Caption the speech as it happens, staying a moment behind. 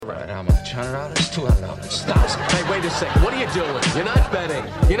much? $100? $200. Stop. Hey, wait a second. What are you doing? You're not betting.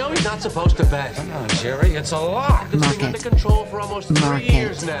 You know he's not supposed to bet. Come on, Jerry. It's a lock. This thing under control for almost 3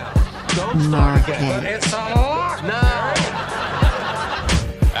 years now. Don't start again. But it's a lock. No.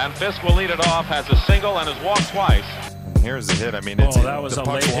 And Fisk will lead it off, has a single and has walked twice. Here's the hit. I mean, it's that was the a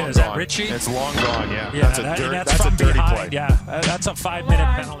puck's late long hit. Is that gone. Richie? It's long gone. Yeah, Yeah, that's a dirty play. Yeah, that's a 5-minute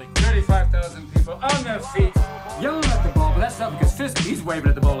penalty. 35,000 people on their feet, yelling at the ball, but that's not because Fisk, he's waving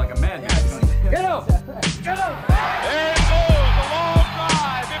at the ball like a madman. Get up! Get up! There it goes, a long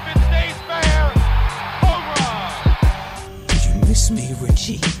drive. If it stays fair, home run. Did you miss me,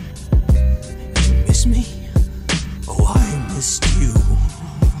 Richie? Did you miss me? Oh, I missed you.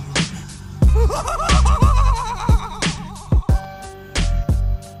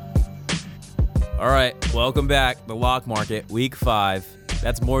 All right, welcome back. The Lock Market, Week 5.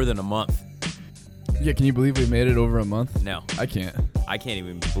 That's more than a month. Yeah, can you believe we made it over a month? No. I can't. I can't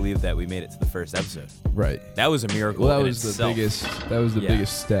even believe that we made it to the first episode. Right. That was a miracle. Well, that in was itself. the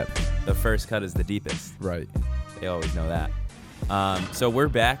biggest step. The first cut is the deepest. Right. They always know that. So we're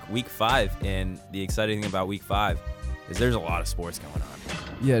back, Week 5, and the exciting thing about Week 5 is there's a lot of sports going on.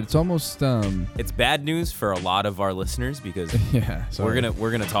 Yeah, it's almost It's bad news for a lot of our listeners because yeah, sorry.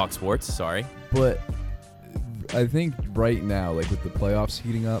 we're gonna talk sports. Sorry. But I think right now, like with the playoffs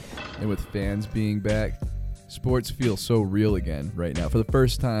heating up and with fans being back, sports feel so real again right now. For the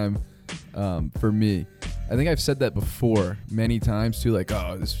first time, for me, I think I've said that before many times too. Like,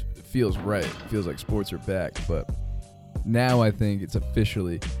 oh, this feels right. It feels like sports are back. But now I think it's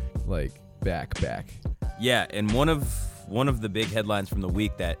officially like back. Yeah, and one of the big headlines from the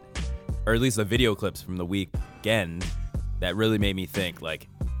week that, or at least the video clips from the weekend that really made me think like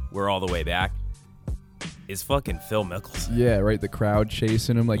we're all the way back is fucking Phil Mickelson. Yeah, right. The crowd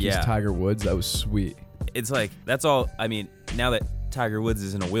chasing him like he's Tiger Woods. That was sweet. It's like, that's all. I mean, now that Tiger Woods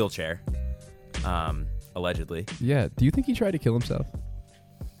is in a wheelchair, allegedly. Yeah. Do you think he tried to kill himself?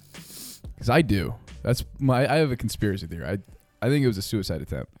 Because I do. I have a conspiracy theory. I think it was a suicide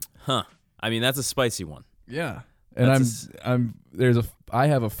attempt. Huh. I mean, that's a spicy one. Yeah. And I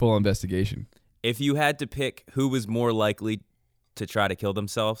have a full investigation. If you had to pick who was more likely to try to kill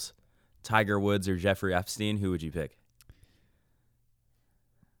themselves, Tiger Woods or Jeffrey Epstein, who would you pick?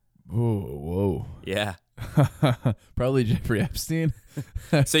 Whoa. Yeah. Probably Jeffrey Epstein.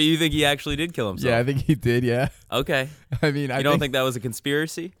 So you think he actually did kill himself? Yeah, I think he did, yeah. Okay. I mean, you don't think that was a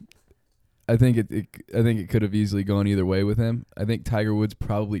conspiracy? I think it could have easily gone either way with him. I think Tiger Woods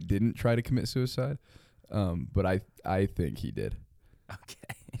probably didn't try to commit suicide. But I think he did.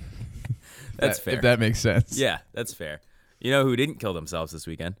 Okay. That's fair. If that makes sense. Yeah, that's fair. You know who didn't kill themselves this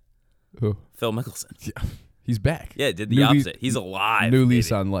weekend? Who? Phil Mickelson. Yeah. He's back. Yeah, did the opposite. He's alive. New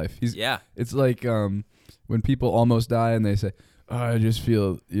lease on life. Yeah. It's like when people almost die and they say, oh, I just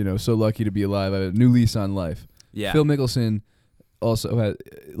feel, so lucky to be alive. I have a new lease on life. Yeah. Phil Mickelson also had,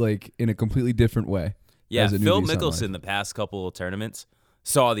 like, in a completely different way. Yeah, Phil Mickelson the past couple of tournaments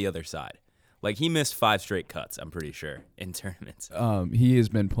saw the other side. Like, he missed 5 straight cuts, I'm pretty sure, in tournaments. He has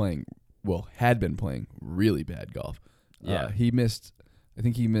been playing, had been playing really bad golf. Yeah. I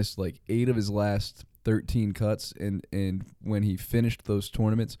think he missed like 8 of his last 13 cuts, and when he finished those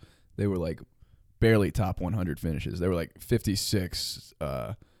tournaments, they were like barely top 100 finishes. They were like 56,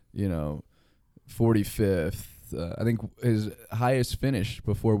 45th. I think his highest finish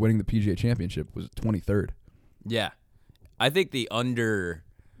before winning the PGA Championship was 23rd. Yeah. I think the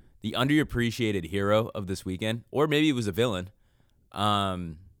underappreciated hero of this weekend, or maybe it was a villain,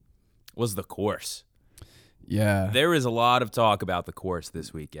 was the course. Yeah. There was a lot of talk about the course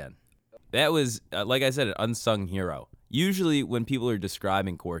this weekend. That was, like I said, an unsung hero. Usually when people are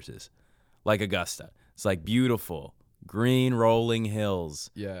describing courses, like Augusta, it's like beautiful, green rolling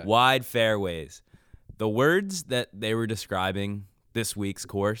hills, wide fairways. The words that they were describing this week's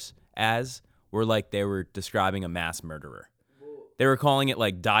course as were like they were describing a mass murderer. They were calling it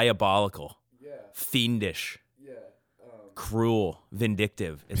like diabolical, fiendish, cruel,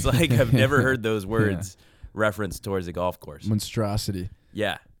 vindictive. It's like I've never heard those words referenced towards a golf course. Monstrosity.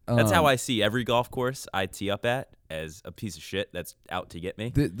 Yeah. That's how I see every golf course I tee up at, as a piece of shit that's out to get me.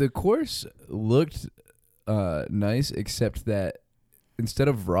 The course looked nice, except that instead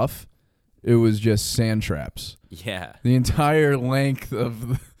of rough, it was just sand traps. Yeah. The entire length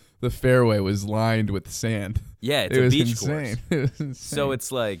of the fairway was lined with sand. Yeah, it's a beach insane. course. It was insane. So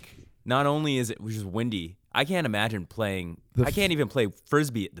it's like, not only is it just windy, I can't imagine playing. I can't even play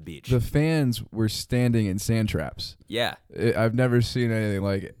Frisbee at the beach. The fans were standing in sand traps. Yeah. I've never seen anything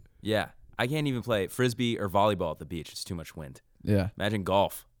like it. Yeah. I can't even play Frisbee or volleyball at the beach. It's too much wind. Yeah. Imagine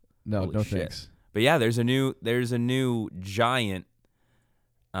golf. No Holy shit. thanks. But yeah, there's a new giant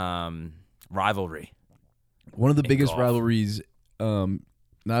rivalry. One of the in biggest golf. rivalries, not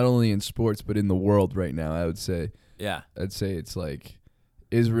only in sports but in the world right now. I would say. Yeah. I'd say it's like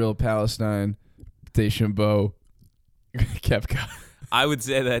Israel, Palestine, DeChambeau, Koepka. I would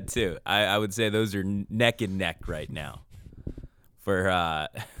say that too. I would say those are neck and neck right now for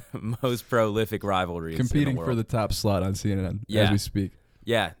most prolific rivalries Competing in the world. for the top slot on CNN as we speak.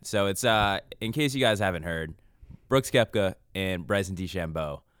 Yeah, so it's in case you guys haven't heard, Brooks Koepka and Bryson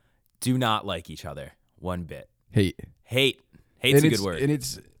DeChambeau do not like each other one bit. Hate's Hate's a good word. And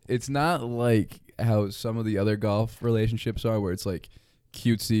it's not like how some of the other golf relationships are, where it's like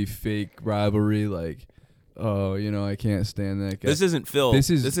cutesy fake rivalry, like, oh, I can't stand that guy. This isn't Phil. This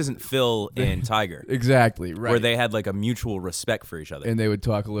isn't Phil and Tiger. Exactly, right. Where they had like a mutual respect for each other. And they would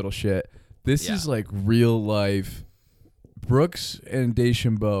talk a little shit. This is like real life. Brooks and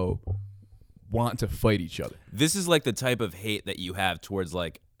DeChambeau want to fight each other. This is like the type of hate that you have towards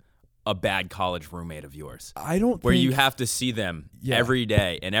like a bad college roommate of yours. I don't where think, you have to see them every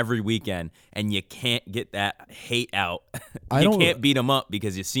day and every weekend, and you can't get that hate out. You can't beat them up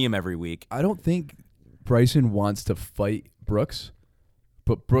because you see them every week. I don't think Bryson wants to fight Brooks,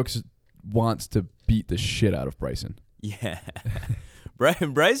 but Brooks wants to beat the shit out of Bryson. Yeah.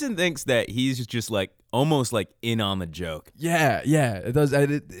 Bryson thinks that he's just like almost like in on the joke. Yeah, it does.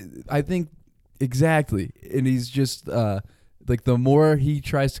 I think exactly. And he's just like the more he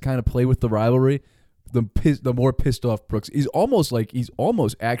tries to kind of play with the rivalry, the more pissed off Brooks. He's almost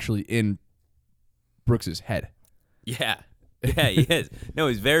actually in Brooks's head. Yeah. Yeah, he is. No,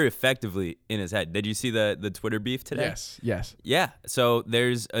 he's very effectively in his head. Did you see the Twitter beef today? Yes. Yeah. So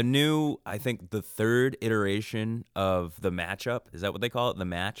there's a new, I think the third iteration of the matchup. Is that what they call it? The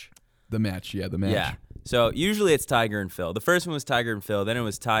match? The match. Yeah. So usually it's Tiger and Phil. The first one was Tiger and Phil. Then it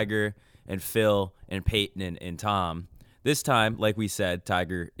was Tiger and Phil and Peyton and Tom. This time, like we said,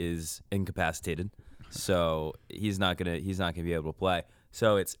 Tiger is incapacitated. So he's not gonna be able to play.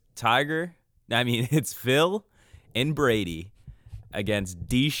 So it's it's Phil and Brady against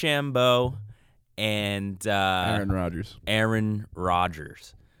DeChambeau and Aaron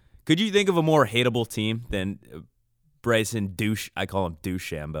Rodgers. Could you think of a more hateable team than Bryson I call him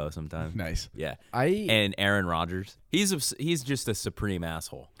DeChambeau sometimes. Nice. Yeah. And Aaron Rodgers. He's just a supreme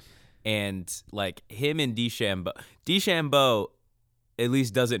asshole. And like him and DeChambeau at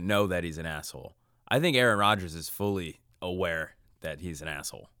least doesn't know that he's an asshole. I think Aaron Rodgers is fully aware that he's an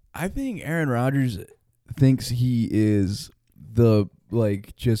asshole. I think Aaron Rodgers thinks he is the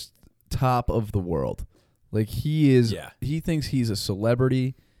just top of the world. Like he is. Yeah. He thinks he's a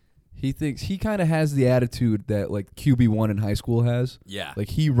celebrity. He thinks he kind of has the attitude that like QB1 in high school has. Yeah. Like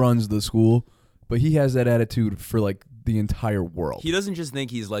he runs the school, but he has that attitude for like the entire world. He doesn't just think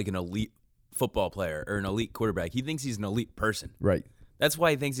he's like an elite football player or an elite quarterback. He thinks he's an elite person. Right. That's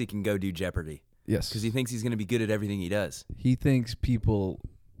why he thinks he can go do Jeopardy. Yes. Because he thinks he's going to be good at everything he does. He thinks people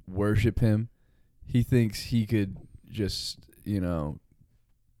worship him. He thinks he could just, I don't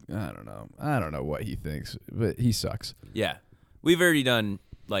know. I don't know what he thinks, but he sucks. Yeah. We've already done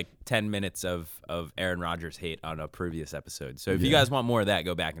like 10 minutes of Aaron Rodgers hate on a previous episode. So if you guys want more of that,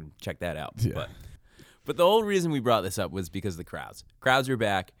 go back and check that out. Yeah. But the whole reason we brought this up was because of the crowds. Crowds are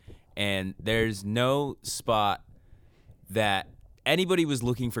back, and there's no spot that anybody was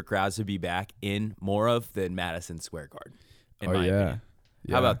looking for crowds to be back in more of than Madison Square Garden. In my opinion.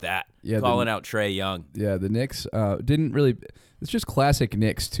 How about that? Yeah, calling out Trae Young. Yeah, the Knicks didn't really. It's just classic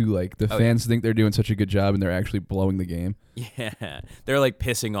Knicks too. Like the fans think they're doing such a good job, and they're actually blowing the game. Yeah, they're like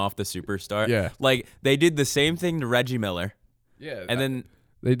pissing off the superstar. Yeah, like they did the same thing to Reggie Miller. Yeah, and then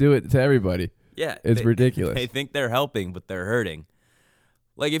they do it to everybody. Yeah, it's ridiculous. They think they're helping, but they're hurting.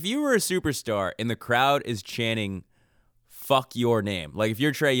 Like if you were a superstar and the crowd is chanting "fuck your name," like if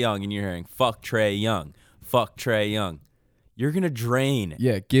you're Trae Young and you're hearing "fuck Trae Young," "fuck Trae Young," you're gonna drain.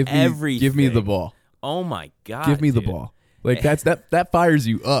 Yeah, give me the ball. Oh my god, give me the ball. Like that fires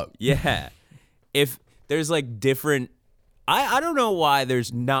you up. Yeah, if there's like different, I don't know why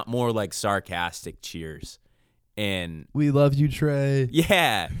there's not more like sarcastic cheers. And we love you, Trae.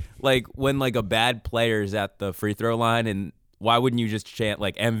 Yeah, like when like a bad player is at the free throw line, and why wouldn't you just chant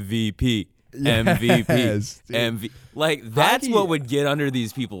like MVP, MVP, MVP? Like that's what would get under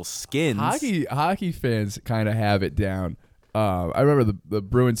these people's skins. Hockey fans kind of have it down. I remember the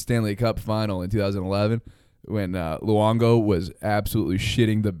Bruins Stanley Cup final in 2011 when Luongo was absolutely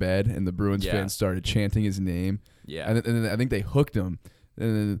shitting the bed, and the Bruins fans started chanting his name. Yeah, and then I think they hooked him,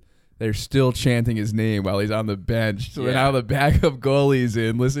 and then they're still chanting his name while he's on the bench. So now the backup goalie's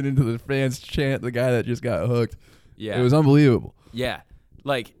in, listening to the fans chant the guy that just got hooked. Yeah, it was unbelievable. Yeah,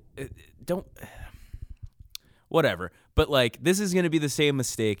 like don't. Whatever. But like, this is going to be the same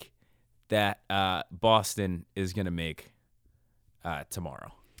mistake that Boston is going to make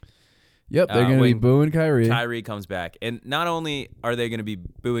tomorrow. Yep, they're going to be booing Kyrie. Kyrie comes back. And not only are they going to be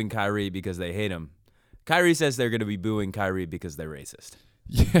booing Kyrie because they hate him, Kyrie says they're going to be booing Kyrie because they're racist.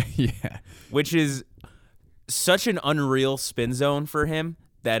 Yeah. Which is such an unreal spin zone for him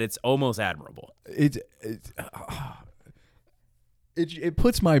that it's almost admirable. It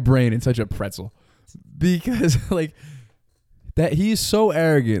puts my brain in such a pretzel because like that he's so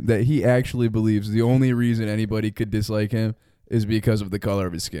arrogant that he actually believes the only reason anybody could dislike him is because of the color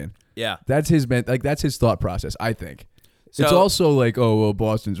of his skin. Yeah. That's his that's his thought process, I think. So, it's also like, oh, well,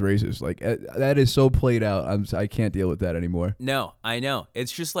 Boston's racist. Like that is so played out. I can't deal with that anymore. No, I know.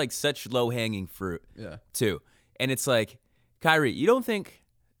 It's just like such low-hanging fruit, too. And it's like, Kyrie, you don't think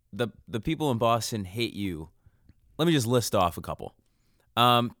the people in Boston hate you? Let me just list off a couple.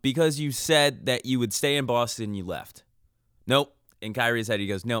 Because you said that you would stay in Boston, you left. Nope. In Kyrie's head, he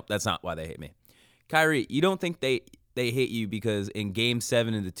goes, nope, that's not why they hate me. Kyrie, you don't think they hate you because in Game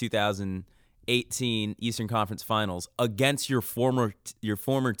 7 of the 2018 Eastern Conference Finals against your former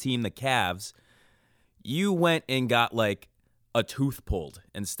team, the Cavs, you went and got like a tooth pulled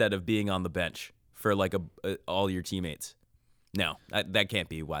instead of being on the bench for like all your teammates. No, that can't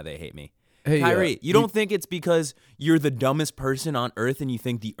be why they hate me. Hey, Kyrie, you don't think it's because you're the dumbest person on earth and you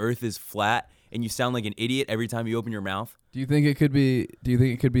think the earth is flat and you sound like an idiot every time you open your mouth? Do you think it could be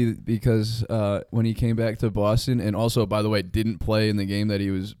because when he came back to Boston and also, by the way, didn't play in the game that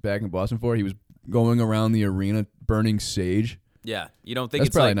he was back in Boston for, he was going around the arena burning sage? Yeah. You don't think that's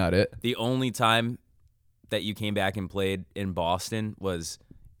it's probably like not it. The only time that you came back and played in Boston was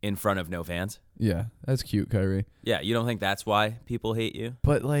in front of no fans? Yeah, that's cute, Kyrie. Yeah, you don't think that's why people hate you?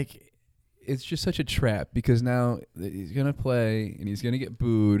 But like, it's just such a trap because now he's going to play and he's going to get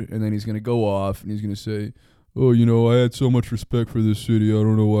booed and then he's going to go off and he's going to say, oh, you know, I had so much respect for this city. I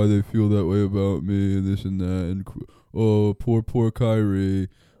don't know why they feel that way about me and this and that. And, oh, poor Kyrie.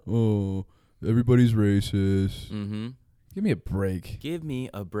 Oh, everybody's racist. Mm-hmm. Give me a break. Give me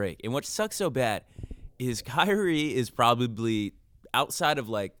a break. And what sucks so bad is Kyrie is probably outside of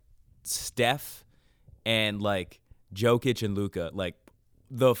like Steph and like Jokic and Luka, like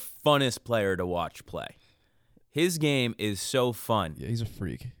the funnest player to watch play. His game is so fun. Yeah, he's a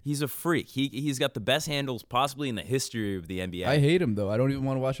freak. He's a freak. He's got the best handles possibly in the history of the NBA. I hate him though. I don't even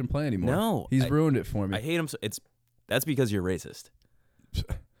want to watch him play anymore. No, he's ruined it for me. I hate him. That's because you're racist.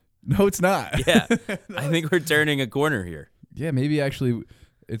 No, it's not. Yeah, I think we're turning a corner here. Yeah, maybe actually,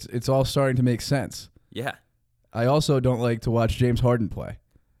 it's all starting to make sense. Yeah. I also don't like to watch James Harden play.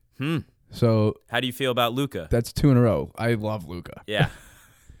 So how do you feel about Luka? That's 2 in a row. I love Luka. Yeah.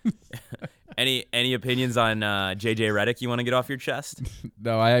 Any opinions on JJ Redick you want to get off your chest?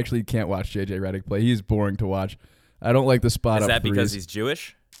 No, I actually can't watch JJ Redick play. He's boring to watch. I don't like the spot up. Is that threes. because he's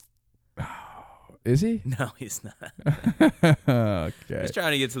Jewish? Is he? No, he's not. Okay. Just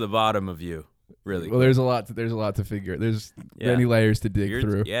trying to get to the bottom of you. Really. Well, there's a lot to figure. There's many layers to dig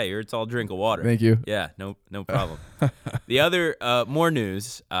through. Yeah, you're a tall drink of water. Thank you. Yeah, no problem. The other more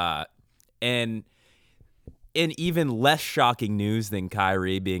news, and in even less shocking news than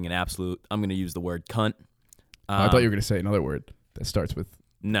Kyrie being an absolute, I'm going to use the word cunt. I thought you were going to say another word that starts with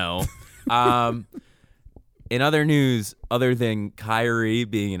no. In other news, other than Kyrie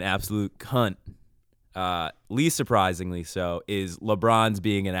being an absolute cunt, least surprisingly so, is LeBron's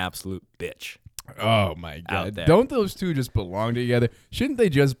being an absolute bitch. Oh, my God. Don't those two just belong together? Shouldn't they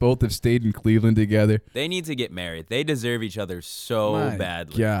just both have stayed in Cleveland together? They need to get married. They deserve each other so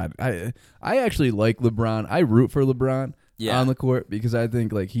badly. God, I actually like LeBron. I root for LeBron on the court because I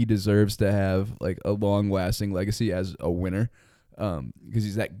think like he deserves to have like a long-lasting legacy as a winner because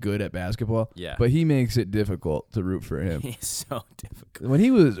he's that good at basketball. Yeah. But he makes it difficult to root for him. He's so difficult.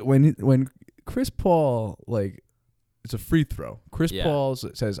 When Chris Paul, like, it's a free throw. Chris Paul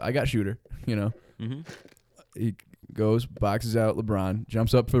says, I got shooter, you know. Mm-hmm. He goes, boxes out LeBron,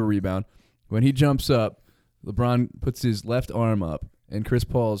 jumps up for a rebound. When he jumps up, LeBron puts his left arm up, and Chris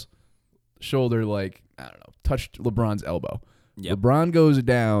Paul's shoulder, like, I don't know, touched LeBron's elbow. Yep. LeBron goes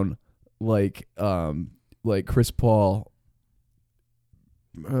down like Chris Paul,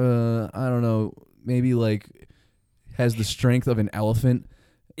 I don't know, maybe like has the strength of an elephant.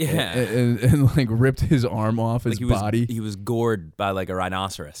 Yeah. And like ripped his arm off his body. He was gored by like a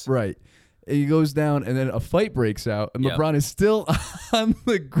rhinoceros. Right. And he goes down and then a fight breaks out and LeBron is still on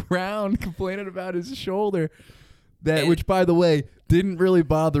the ground complaining about his shoulder. Which, by the way, didn't really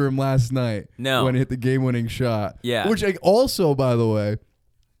bother him last night. No. When he hit the game-winning shot. Yeah. Which also, by the way,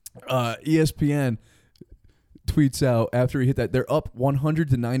 ESPN tweets out after he hit that, they're up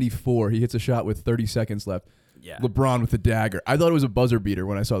 100-94. He hits a shot with 30 seconds left. Yeah. LeBron with the dagger. I thought it was a buzzer beater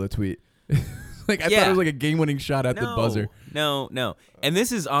when I saw the tweet. I thought it was like a game-winning shot at the buzzer. No. And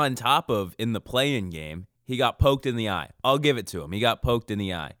this is on top of, in the play-in game, he got poked in the eye. I'll give it to him. He got poked in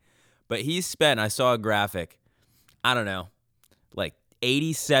the eye. But he spent, I saw a graphic, I don't know, like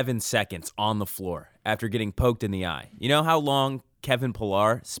 87 seconds on the floor after getting poked in the eye. You know how long Kevin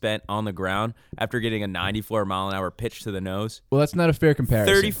Pillar spent on the ground after getting a 94-mile-an-hour pitch to the nose? Well, that's not a fair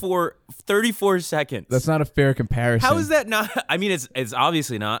comparison. 34 seconds. That's not a fair comparison. How is that not? I mean, it's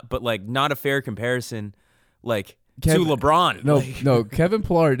obviously not, but like not a fair comparison, like to LeBron. No, Kevin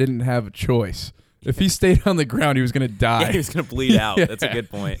Pillar didn't have a choice. If he stayed on the ground, he was going to die. Yeah, he was going to bleed out. Yeah. That's a good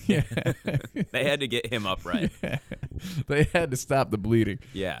point. Yeah. They had to get him upright. Yeah. They had to stop the bleeding.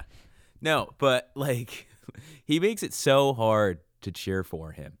 Yeah. No, but like he makes it so hard to cheer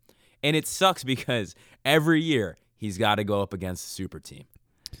for him. And it sucks because every year he's got to go up against a super team.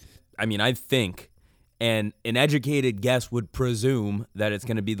 I mean, I think, and an educated guess would presume that it's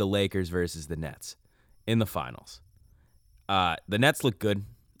going to be the Lakers versus the Nets in the finals. The Nets look good.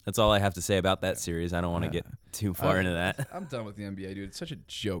 That's all I have to say about that series. I don't want to get too far into that. I'm done with the NBA, dude. It's such a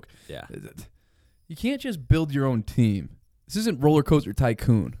joke. Yeah. You can't just build your own team. This isn't Roller Coaster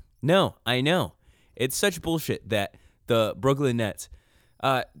Tycoon. No, I know. It's such bullshit that the Brooklyn Nets,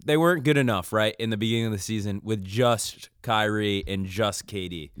 they weren't good enough, right, in the beginning of the season with just Kyrie and just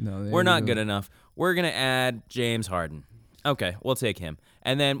KD. No, we're not good enough. We're going to add James Harden. Okay, we'll take him.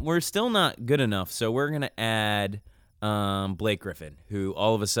 And then we're still not good enough, so we're going to add Blake Griffin, who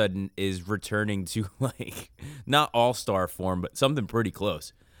all of a sudden is returning to, like, not all-star form, but something pretty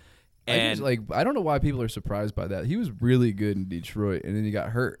close. And I don't know why people are surprised by that. He was really good in Detroit, and then he got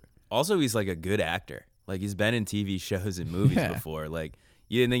hurt. Also, he's like a good actor. Like, he's been in TV shows and movies before. Like,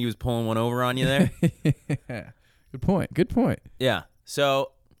 you didn't think he was pulling one over on you there? Yeah. Good point. Yeah.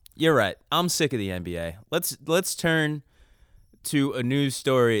 So, you're right. I'm sick of the NBA. Let's turn to a news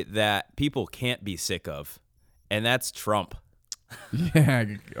story that people can't be sick of, and that's Trump. Yeah.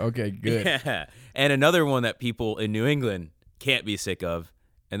 Okay, good. Yeah. And another one that people in New England can't be sick of,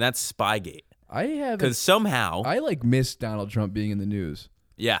 and that's Spygate. Because somehow I miss Donald Trump being in the news.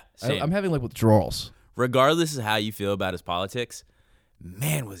 Yeah, same. I'm having withdrawals. Regardless of how you feel about his politics,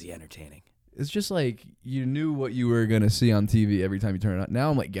 man, was he entertaining. It's just you knew what you were going to see on TV every time you turn it on.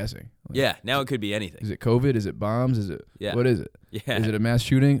 Now I'm guessing. Yeah, now it could be anything. Is it COVID? Is it bombs? Is it what is it? Yeah. Is it a mass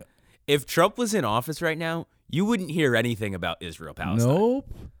shooting? If Trump was in office right now, you wouldn't hear anything about Israel-Palestine.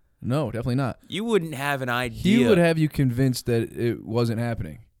 Nope. No, definitely not. You wouldn't have an idea. He would have you convinced that it wasn't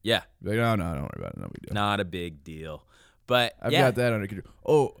happening. Yeah. No, don't worry about it. No big deal. Not a big deal. But I've got that under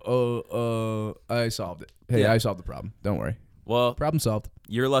control. I solved it. Hey, I solved the problem. Don't worry. Well, problem solved.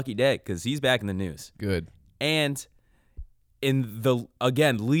 You're a lucky day because he's back in the news. Good. And in the,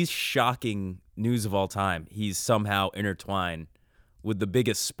 again, least shocking news of all time, he's somehow intertwined with the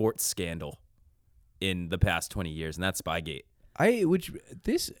biggest sports scandal in the past 20 years, and that's Spygate.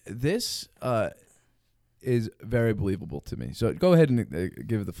 This is very believable to me. So go ahead and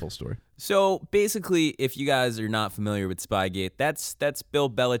give it the full story. So basically, if you guys are not familiar with Spygate, that's Bill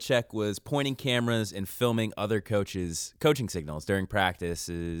Belichick was pointing cameras and filming other coaches' coaching signals during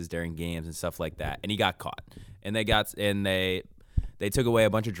practices, during games, and stuff like that. And he got caught, and they took away a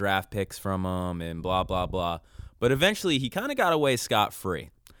bunch of draft picks from him, and blah blah blah. But eventually, he kind of got away scot-free.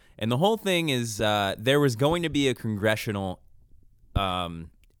 And the whole thing is there was going to be a congressional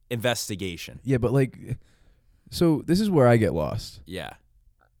investigation. Yeah, but so this is where I get lost. Yeah.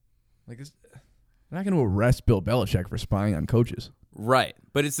 They're not going to arrest Bill Belichick for spying on coaches. Right.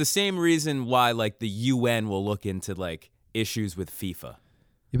 But it's the same reason why, the UN will look into, issues with FIFA.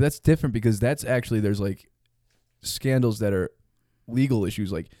 Yeah, but that's different because that's actually, there's, scandals that are legal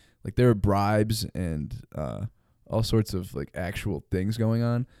issues. Like there are bribes and all sorts of, actual things going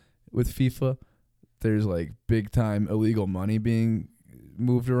on with FIFA. There's, big-time illegal money being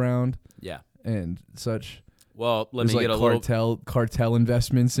moved around. Yeah. And such. Well, let me get a cartel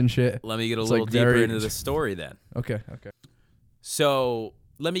investments and shit. Let me get a little deeper into the story then. Okay. So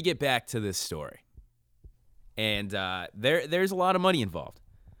let me get back to this story. And there's a lot of money involved.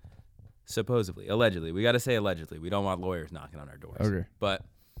 Supposedly, allegedly. We got to say allegedly. We don't want lawyers knocking on our doors. Okay. But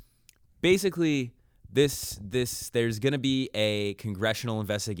basically, there's going to be a congressional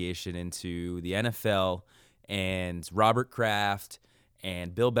investigation into the NFL and Robert Kraft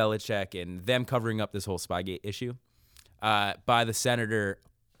and Bill Belichick and them covering up this whole Spygate issue by the Senator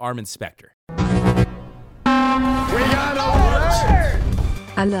Armin Specter. We got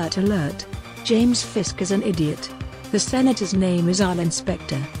alert! Alert. James Fisk is an idiot. The senator's name is Armin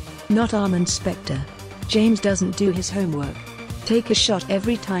Specter, not Armand Specter. James doesn't do his homework. Take a shot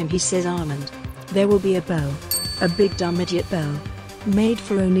every time he says Armand. There will be a bow. A big dumb idiot bell. Made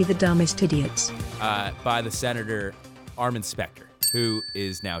for only the dumbest idiots. By the Senator Armin Specter, who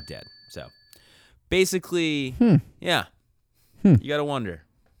is now dead. So basically, yeah, you gotta wonder.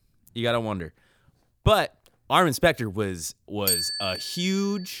 But Armin Specter was a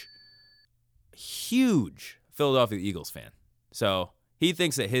huge Philadelphia Eagles fan. So he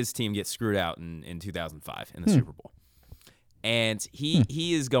thinks that his team gets screwed out in 2005 in the Super Bowl. And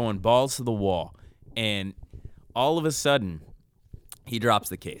he is going balls to the wall. And all of a sudden, he drops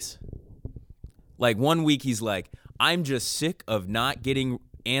the case. Like 1 week, he's like, I'm just sick of not getting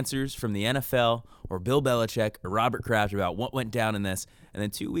answers from the NFL or Bill Belichick or Robert Kraft about what went down in this. And then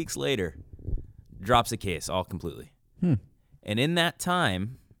 2 weeks later, drops the case all completely. And in that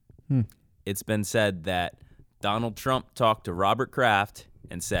time, it's been said that Donald Trump talked to Robert Kraft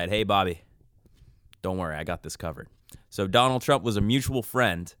and said, hey, Bobby, don't worry, I got this covered. So Donald Trump was a mutual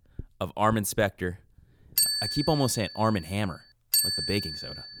friend of Armin Specter. I keep almost saying Arm & Hammer, like the baking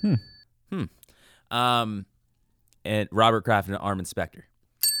soda. And Robert Kraft and Armin Specter.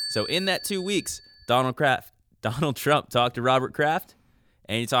 So in that 2 weeks, Donald Trump talked to Robert Kraft,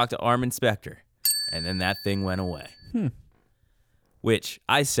 and he talked to Armin Specter. And then that thing went away. Which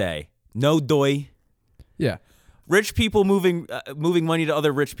I say, no doy. Yeah. Rich people moving money to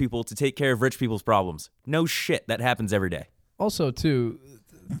other rich people to take care of rich people's problems. No shit. That happens every day. Also, too,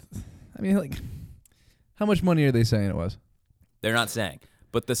 I mean, like, how much money are they saying it was? They're not saying.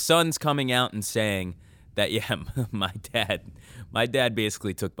 But the Sun's coming out and saying that, yeah, my dad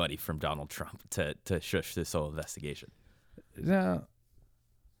basically took money from Donald Trump to shush this whole investigation. Now,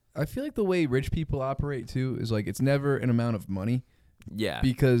 I feel like the way rich people operate, too, is like it's never an amount of money. Yeah.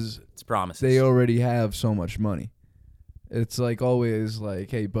 Because it's promises. They already have so much money. It's like always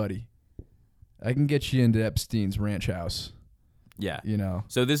like, hey, buddy, I can get you into Epstein's ranch house. Yeah. You know?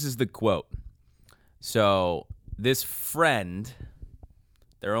 So this is the quote. So this friend,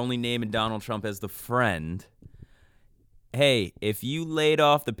 they're only naming Donald Trump as the friend. Hey, if you laid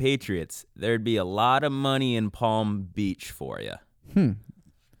off the Patriots, there'd be a lot of money in Palm Beach for you.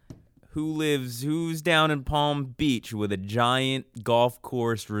 Who's down in Palm Beach with a giant golf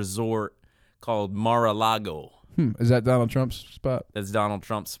course resort called Mar-a-Lago? Is that Donald Trump's spot? That's Donald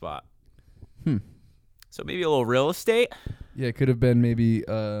Trump's spot. So maybe a little real estate? Yeah, it could have been maybe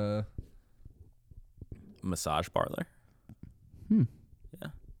massage parlor. Yeah.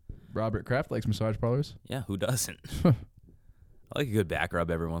 Robert Kraft likes massage parlors. Yeah, who doesn't? I like a good back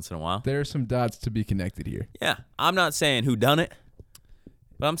rub every once in a while. There are some dots to be connected here. Yeah, I'm not saying who done it,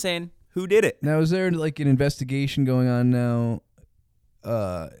 but I'm saying who did it. Now, is there like an investigation going on now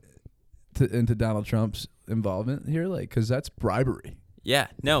into Donald Trump's involvement here? Like, because that's bribery. Yeah,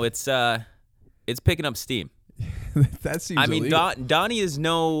 no, it's picking up steam. That seems. I mean, illegal. Donny is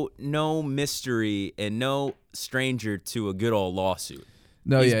no mystery and no stranger to a good old lawsuit.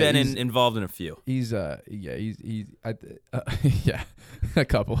 No, he's been involved in a few. He's a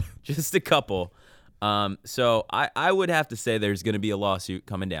couple. Just a couple. So I would have to say there's going to be a lawsuit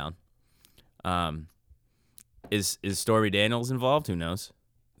coming down. Is Stormy Daniels involved? Who knows?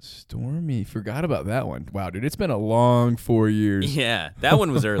 Stormy, forgot about that one. Wow, dude, it's been a long 4 years. Yeah, that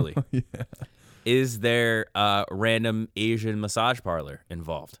one was early. Yeah. Is there a random Asian massage parlor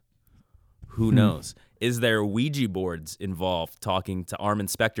involved? Who knows? Is there Ouija boards involved talking to Armin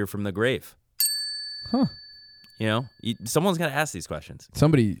Specter from the grave? Huh. You know, someone's got to ask these questions.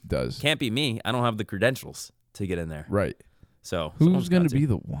 Somebody does. Can't be me. I don't have the credentials to get in there. Right. So who's going to be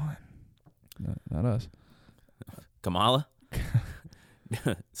the one? Not us. Kamala?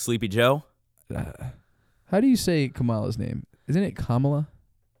 Sleepy Joe? How do you say Kamala's name? Isn't it Kamala?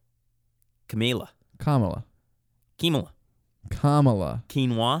 Kamala. Kamala. Kimala. Kamala.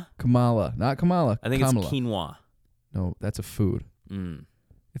 Quinoa? Kamala. Not Kamala. I think Kamala. it's quinoa. No, that's a food.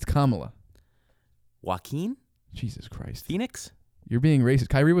 It's Kamala. Joaquin? Jesus Christ. Phoenix? You're being racist.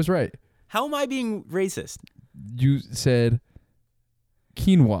 Kyrie was right. How am I being racist? You said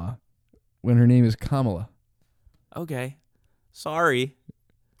quinoa when her name is Kamala. Okay. Sorry.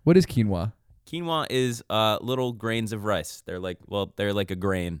 What is quinoa? Quinoa is little grains of rice. They're like a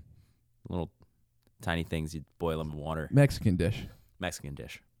grain. Little tiny things. You boil them in water. Mexican dish.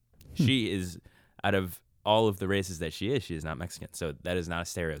 She is, out of all of the races that she is not Mexican. So that is not a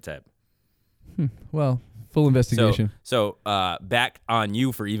stereotype. Well, full investigation. So back on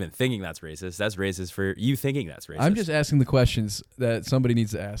you for even thinking that's racist. That's racist for you thinking that's racist. I'm just asking the questions that somebody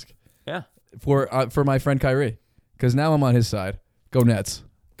needs to ask. Yeah. For my friend Kyrie. Because now I'm on his side. Go Nets.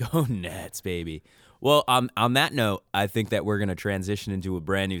 Go Nets, baby. Well, on that note, I think that we're going to transition into a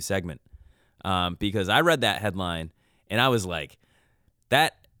brand new segment. Because I read that headline and I was like,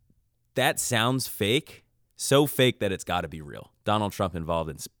 that sounds fake. so fake that it's got to be real. Donald Trump involved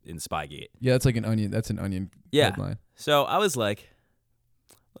in Spygate. Yeah, that's like an Onion. That's an Onion headline. So I was like,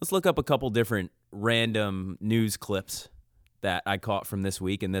 let's look up a couple different random news clips that I caught from this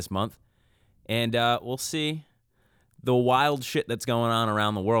week and this month, and we'll see the wild shit that's going on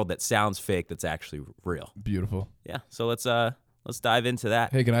around the world that sounds fake that's actually real. Beautiful. Yeah. So let's dive into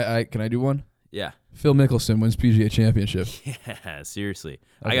that. Hey, can I do one? Yeah. Phil Mickelson wins PGA Championship. Yeah, seriously.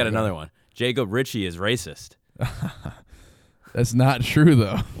 Okay, I got another one. Jacob Ritchie is racist. That's not true,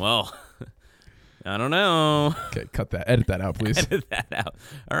 though. Well, I don't know. Okay, cut that. Edit that out, please. Edit that out.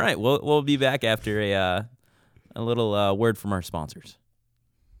 All right, we'll be back after a little word from our sponsors.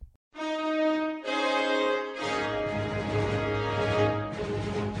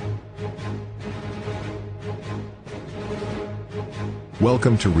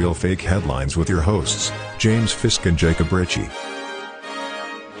 Welcome to Real Fake Headlines with your hosts, James Fisk and Jacob Ritchie.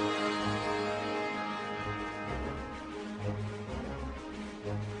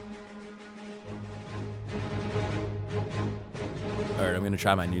 All right, I'm going to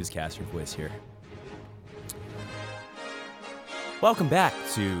try my newscaster voice here. Welcome back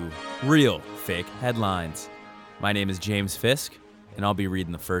to Real Fake Headlines. My name is James Fisk, and I'll be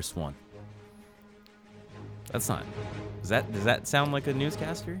reading the first one. That's not... Does that sound like a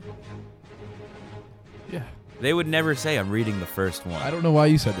newscaster? Yeah. They would never say I'm reading the first one. I don't know why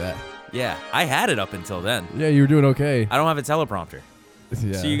you said that. Yeah, I had it up until then. Yeah, you were doing okay. I don't have a teleprompter.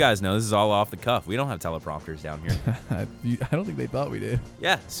 Yeah. So you guys know this is all off the cuff. We don't have teleprompters down here. I don't think they thought we did.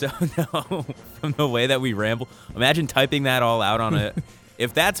 Yeah, so no, from the way that we ramble, imagine typing that all out on a...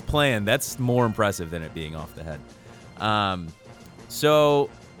 If that's planned, that's more impressive than it being off the head. So...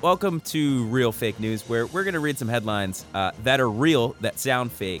 Welcome to Real Fake News, where we're going to read some headlines that are real, that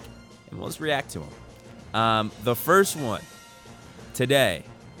sound fake, and let's react to them. The first one, today.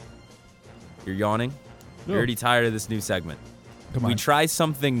 You're yawning? No. You're already tired of this new segment. Come on. We try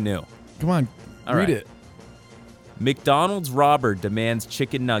something new. Come on, read it. McDonald's robber demands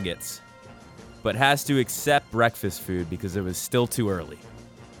chicken nuggets, but has to accept breakfast food because it was still too early.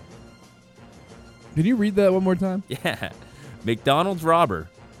 Can you read that one more time? Yeah. McDonald's robber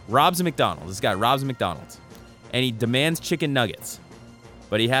robs a McDonald's. This guy robs a McDonald's, and he demands chicken nuggets,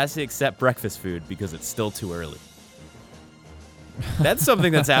 but he has to accept breakfast food because it's still too early. That's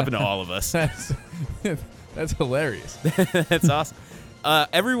something that's happened to all of us. That's hilarious. That's awesome.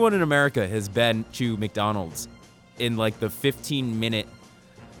 Everyone in America has been to McDonald's in like the 15-minute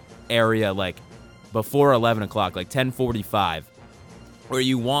area, like before 11 o'clock, like 10:45, where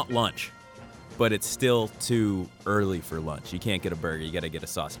you want lunch. But it's still too early for lunch. You can't get a burger. You got to get a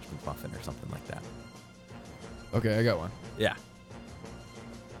sausage McMuffin or something like that. Okay, I got one. Yeah.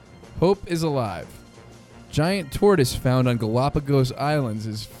 Hope is alive. Giant tortoise found on Galapagos Islands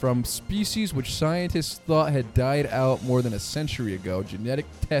is from species which scientists thought had died out more than a century ago. Genetic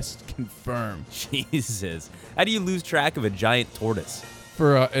tests confirm. Jesus. How do you lose track of a giant tortoise?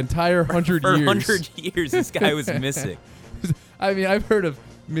 For an entire 100 years. For 100 years, this guy was missing. I mean, I've heard of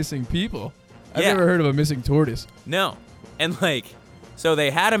missing people. I've Yeah. never heard of a missing tortoise. No. And so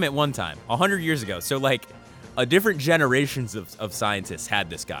they had him at one time, 100 years ago. So a different generations of scientists had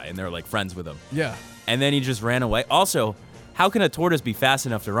this guy, and they're like friends with him. Yeah. And then he just ran away. Also, how can a tortoise be fast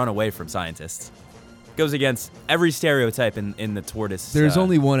enough to run away from scientists? Goes against every stereotype in the tortoise. There's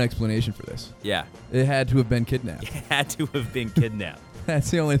only one explanation for this. Yeah. It had to have been kidnapped. It had to have been kidnapped.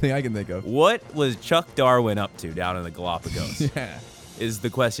 That's the only thing I can think of. What was Chuck Darwin up to down in the Galapagos? Yeah. Is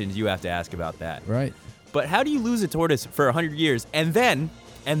the questions you have to ask about that. Right. But how do you lose a tortoise for 100 years and then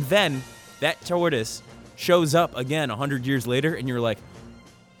that tortoise shows up again 100 years later and you're like,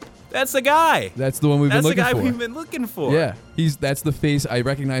 that's the guy. That's the one we've been looking for. That's the guy we've been looking for. Yeah. That's the face. I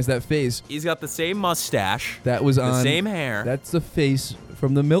recognize that face. He's got the same mustache. That was the same hair. That's the face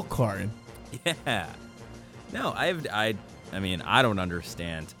from the milk carton. Yeah. No, I mean, I don't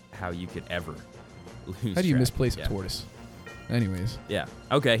understand how you could ever lose How do you track. misplace a tortoise? Anyways. Yeah.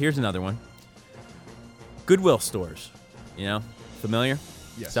 Okay, here's another one. Goodwill stores. You know, familiar?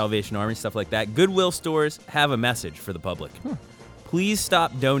 Yes. Salvation Army, stuff like that. Goodwill stores have a message for the public. Huh. Please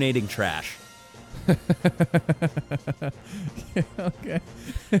stop donating trash. Okay.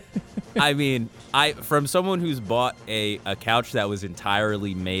 I mean, from someone who's bought a couch that was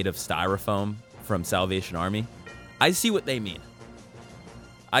entirely made of styrofoam from Salvation Army, I see what they mean.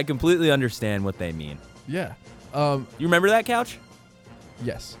 I completely understand what they mean. Yeah. You remember that couch?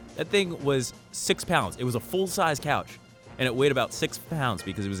 Yes. That thing was 6 pounds. It was a full-size couch, and it weighed about 6 pounds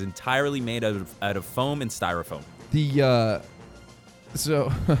because it was entirely made out of foam and styrofoam. They got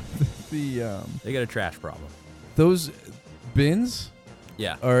a trash problem. Those bins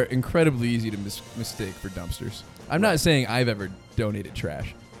are incredibly easy to mistake for dumpsters. I'm not saying I've ever donated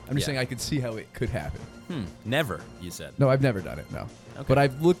trash. I'm just saying I could see how it could happen. Never, you said. No, I've never done it, no. Okay. But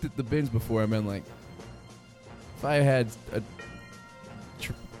I've looked at the bins before and been like, if I had a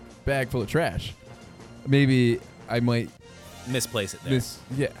bag full of trash, maybe I might misplace it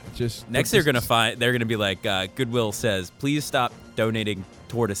there. Just next they're gonna be like, Goodwill says, please stop donating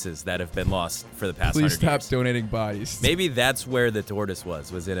tortoises that have been lost for the past 100 years. Please stop donating bodies. Maybe that's where the tortoise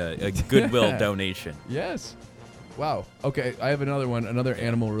was in a Goodwill donation. Yes. Wow. Okay, I have another one, another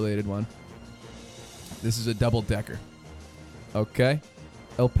animal-related one. This is a double-decker. Okay.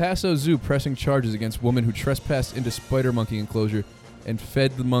 El Paso Zoo pressing charges against woman who trespassed into spider monkey enclosure and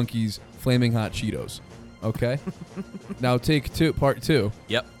fed the monkeys flaming hot Cheetos. Okay. Now take part 2.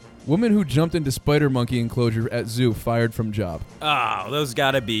 Yep. Woman who jumped into spider monkey enclosure at zoo fired from job. Oh, those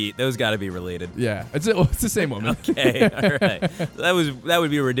gotta be related. Yeah, it's the same woman. Okay, all right. That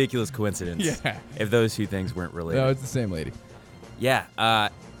would be a ridiculous coincidence. Yeah. If those two things weren't related. No, it's the same lady. Yeah.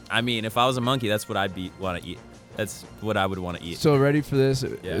 I mean, if I was a monkey, that's what I'd want to eat. That's what I would want to eat. So ready for this?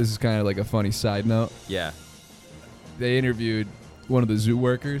 This is kind of like a funny side note. Yeah. They interviewed one of the zoo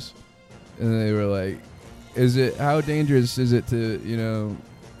workers, and they were like, how dangerous is it to,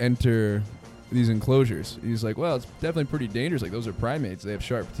 enter these enclosures? He's like, well, it's definitely pretty dangerous. Like, those are primates. They have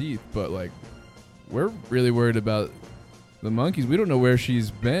sharp teeth. But, like, we're really worried about the monkeys. We don't know where she's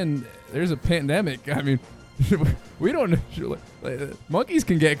been. There's a pandemic. I mean, we don't know. Monkeys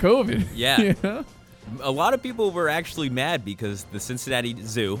can get COVID. Yeah. You know? A lot of people were actually mad because the Cincinnati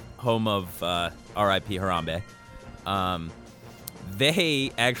Zoo, home of R.I.P. Harambe,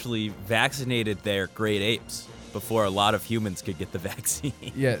 they actually vaccinated their great apes before a lot of humans could get the vaccine.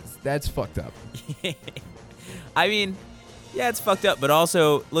 Yeah, that's fucked up. I mean, yeah, it's fucked up, but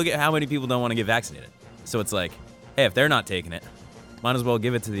also look at how many people don't want to get vaccinated. So it's like, hey, if they're not taking it, might as well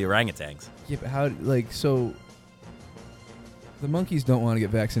give it to the orangutans. Yeah, but so the monkeys don't want to get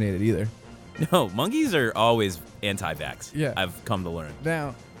vaccinated either. No, monkeys are always anti-vax. Yeah. I've come to learn.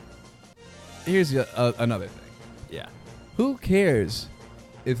 Now, here's another thing. Yeah. Who cares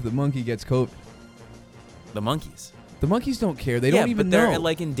if the monkey gets COVID? The monkeys. The monkeys don't care. They don't even but they're know.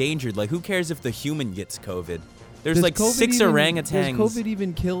 like endangered. Like, who cares if the human gets COVID? There's Does like COVID 6 orangutans. Does COVID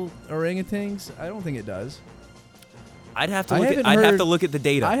even kill orangutans? I don't think it does. I'd have to look at the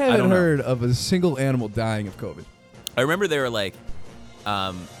data. I haven't heard of a single animal dying of COVID. I remember they were like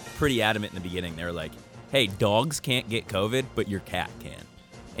pretty adamant in the beginning. They were like, hey, dogs can't get COVID, but your cat can.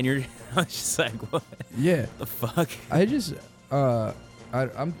 And I was just like, what? Yeah. The fuck? I just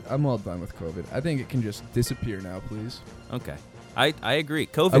I'm all done with COVID. I think it can just disappear now, please. Okay. I agree.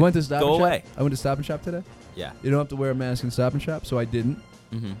 COVID, I went to Stop go and away. Shop. I went to Stop and Shop today. Yeah. You don't have to wear a mask in Stop and Shop, so I didn't.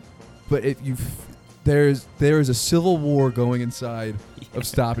 Mm-hmm. But there is a civil war going inside of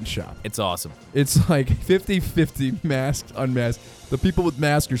Stop and Shop. It's awesome. It's like 50-50 masked, unmasked. The people with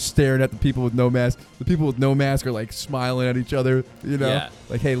masks are staring at the people with no mask. The people with no mask are like smiling at each other, Yeah.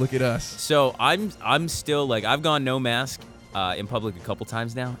 Like, hey, look at us. So I'm still like, I've gone no mask in public a couple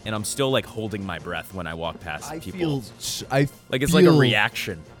times now, and I'm still like holding my breath when I walk past people. It's like a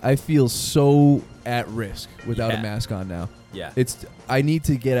reaction. I feel so at risk without a mask on now. Yeah. I need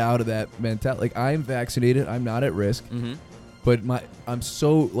to get out of that mentality. Like, I'm vaccinated. I'm not at risk. Mm-hmm. But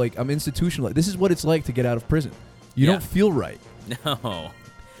I'm institutionalized. This is what it's like to get out of prison. You don't feel right. No.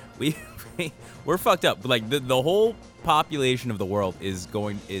 We're fucked up. Like the whole population of the world is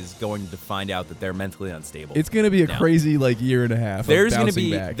going to find out that they're mentally unstable. It's going to be a crazy year and a half. There's going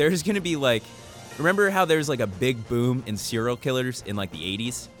to be like, remember how there's like a big boom in serial killers in like the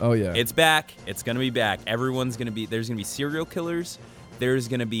 80s? Oh yeah. It's back. It's going to be back. There's going to be serial killers. There's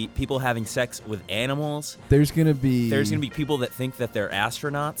going to be people having sex with animals. There's going to be people that think that they're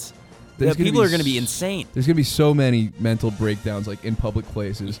astronauts. People are going to be insane. There's going to be so many mental breakdowns like in public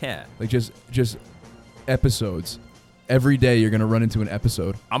places. Yeah. Like just episodes. Every day you're going to run into an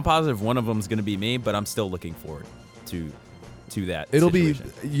episode. I'm positive one of them is going to be me, but I'm still looking forward to that. It'll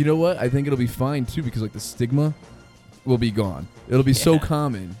situation. be, you know what? I think it'll be fine too because like the stigma will be gone. It'll be so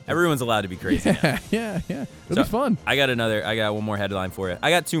common. Everyone's allowed to be crazy now. Yeah. It'll be fun. I got one more headline for you. I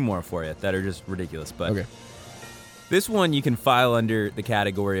got 2 more for you that are just ridiculous. But okay. This one you can file under the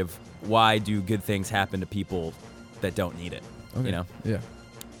category of why do good things happen to people that don't need it. Okay. You know? Yeah.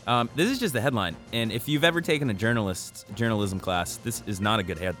 This is just the headline. And if you've ever taken a journalism class, this is not a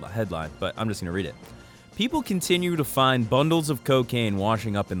good headline, but I'm just going to read it. People continue to find bundles of cocaine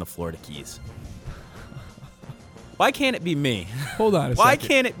washing up in the Florida Keys. Why can't it be me? Hold on a second. Why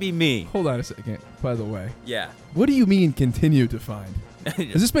can't it be me? Hold on a second, by the way. Yeah. What do you mean continue to find?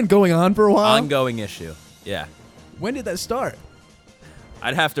 Has this been going on for a while? Ongoing issue. Yeah. When did that start?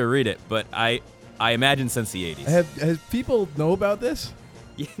 I'd have to read it, but I imagine since the 80s. Has people know about this?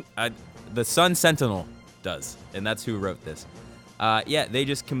 Yeah, the Sun Sentinel does, and that's who wrote this. Yeah, they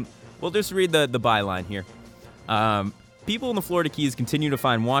just we'll just read the byline here. People in the Florida Keys continue to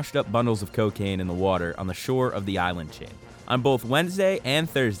find washed-up bundles of cocaine in the water on the shore of the island chain. On both Wednesday and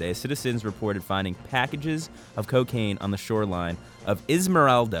Thursday, citizens reported finding packages of cocaine on the shoreline of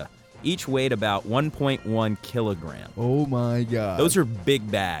Esmeralda. Each weighed about 1.1 kilograms. Oh, my God. Those are big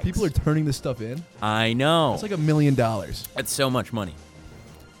bags. People are turning this stuff in? I know. It's like $1 million. That's so much money.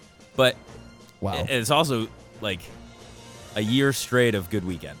 But wow, it's also like a year straight of good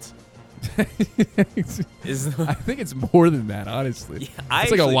weekends. I think it's more than that, honestly. Yeah,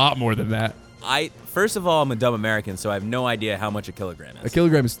 it's like a lot more than that. First of all, I'm a dumb American, so I have no idea how much a kilogram is. A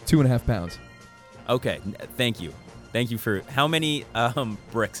kilogram is 2.5 pounds. Okay, thank you. Thank you for... How many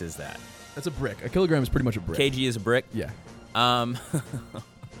bricks is that? That's a brick. A kilogram is pretty much a brick. KG is a brick? Yeah. I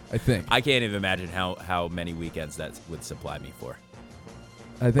think. I can't even imagine how many weekends that would supply me for.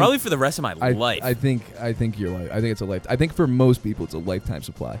 I think, probably for the rest of my life. I think you're right. I think it's a life. I think for most people, it's a lifetime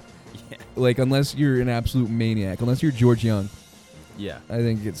supply. Yeah. Like, unless you're an absolute maniac, unless you're George Young. Yeah. I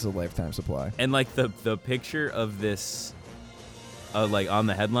think it's a lifetime supply. And, like, the picture of this, like, on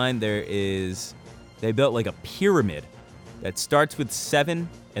the headline, they built, like, a pyramid that starts with 7,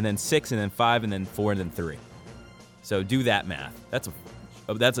 and then 6, and then 5, and then 4, and then 3. So do that math. That's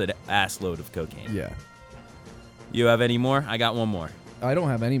an ass load of cocaine. Yeah. You have any more? I got one more. I don't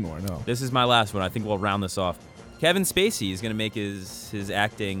have any more, no. This is my last one. I think we'll round this off. Kevin Spacey is going to make his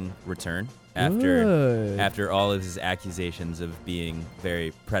acting return after all of his accusations of being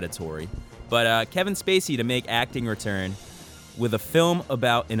very predatory. But Kevin Spacey to make acting return with a film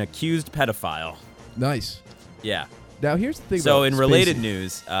about an accused pedophile. Nice. Yeah. Now, here's the thing So, about in related Spacey.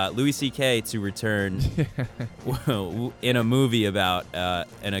 news, Louis C.K. to return in a movie about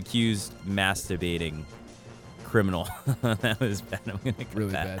an accused masturbating criminal. That was bad. I'm gonna cut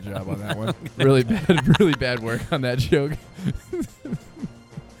really that. bad job on that one. really bad work on that joke.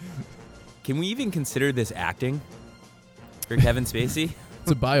 Can we even consider this acting for Kevin Spacey?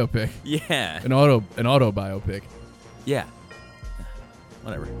 It's a biopic. Yeah. An auto biopic. Yeah.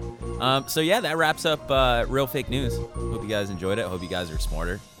 Whatever. So yeah, that wraps up Real Fake News. Hope you guys enjoyed it. Hope you guys are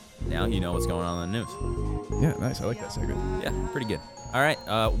smarter. Now you know what's going on in the news. Yeah, nice. I like that segment. Yeah, pretty good. All right,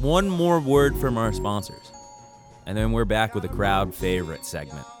 one more word from our sponsors. And then we're back with a crowd favorite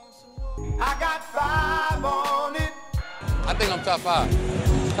segment. I got 5 on it. I think I'm top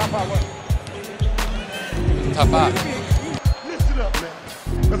 5. Top 5 what? Top 5. Listen up, man.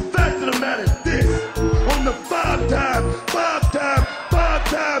 The fact of the matter is this. On the 5-time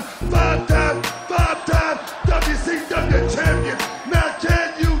WCW champion. Now can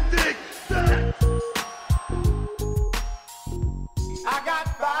you dig that? I got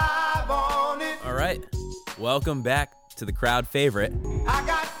 5 on it. All right. Welcome back to the crowd favorite. I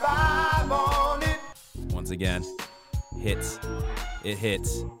got 5 on it. Once again, hits. It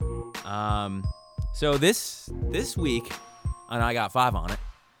hits. So this week, and I got 5 on it,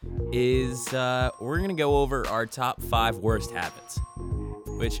 is we're going to go over our top 5 worst habits,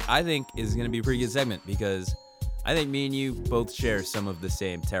 which I think is going to be a pretty good segment because I think me and you both share some of the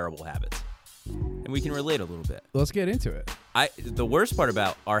same terrible habits. And we can relate a little bit. Let's get into it. The worst part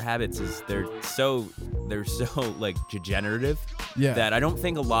about our habits is they're so like degenerative that I don't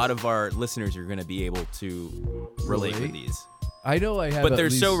think a lot of our listeners are going to be able to relate with these. I know I have, but they're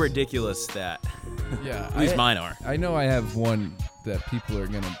so ridiculous that at least mine are. I know I have one that people are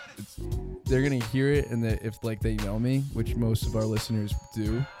they're gonna hear it, and that if like they know me, which most of our listeners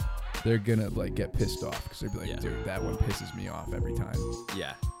do, they're gonna like get pissed off because they'll be like, dude, that one pisses me off every time.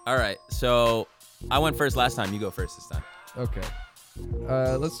 Yeah. All right. So I went first last time. You go first this time. Okay.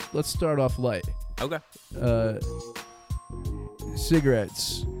 Let's start off light. Okay.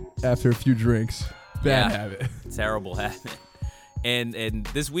 Cigarettes after a few drinks. Bad habit. Terrible habit. And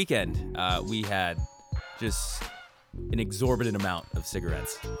this weekend, we had just an exorbitant amount of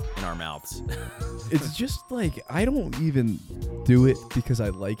cigarettes in our mouths. It's just like, I don't even do it because I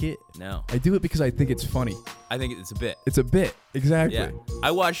like it. No. I do it because I think it's funny. I think it's a bit. It's a bit. Exactly. Yeah.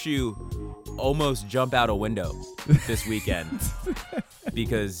 I watched you almost jump out a window this weekend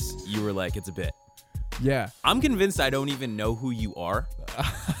because you were like, it's a bit. Yeah. I'm convinced I don't even know who you are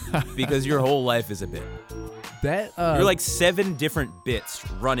because your whole life is a bit. You're like 7 different bits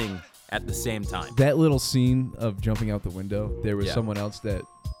running at the same time. That little scene of jumping out the window, there was someone else that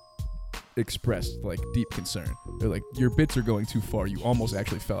expressed like deep concern. They're like, your bits are going too far. You almost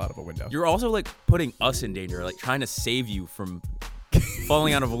actually fell out of a window. You're also like putting us in danger, like trying to save you from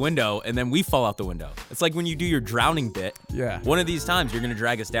falling out of a window, and then we fall out the window. It's like when you do your drowning bit. Yeah. One of these times you're gonna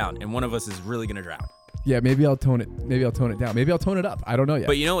drag us down, and one of us is really gonna drown. Yeah, maybe I'll tone it. Maybe I'll tone it down. Maybe I'll tone it up. I don't know yet.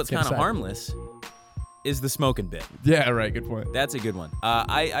 But you know what's Can't kind of decide. harmless is the smoking bit. Yeah, right. Good point. That's a good one.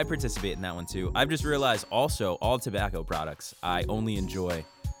 I participate in that one too. I've just realized also all tobacco products I only enjoy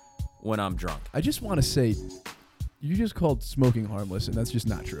when I'm drunk. I just want to say, you just called smoking harmless, and that's just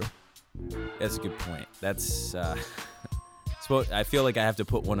not true. That's a good point. That's I feel like I have to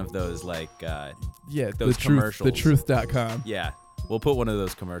put one of those those commercials. Thetruth.com. Yeah. We'll put one of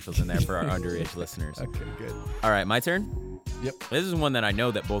those commercials in there for our underage listeners. Okay, good. All right, my turn? Yep. This is one that I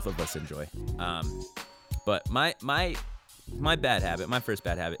know that both of us enjoy. But my bad habit, my first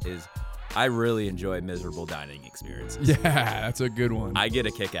bad habit is I really enjoy miserable dining experiences. Yeah, that's a good one. I get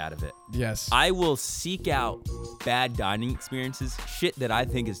a kick out of it. Yes. I will seek out bad dining experiences, shit that I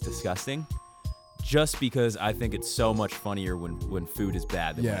think is disgusting, just because I think it's so much funnier when food is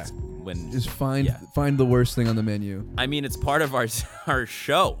bad than when just find the worst thing on the menu. I mean, it's part of our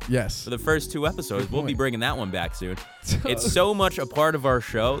show. Yes. For the first 2 episodes, we'll be bringing that one back soon. It's so much a part of our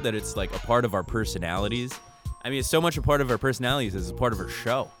show that it's like a part of our personalities. I mean, it's so much a part of our personalities as a part of our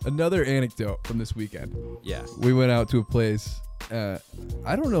show. Another anecdote from this weekend. Yeah. We went out to a place. I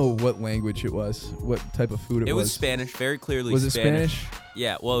don't know what language it was, what type of food it was. It was Spanish, very clearly Was it Spanish?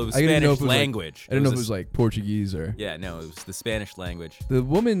 Yeah, well, it was Spanish language. I didn't know if it was like Portuguese or... Yeah, no, it was the Spanish language. The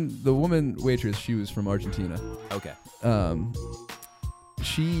woman waitress, she was from Argentina. Okay.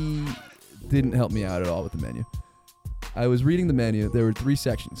 She didn't help me out at all with the menu. I was reading the menu. There were 3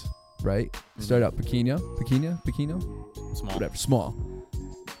 sections, right? Start out pequeño, small, whatever, small.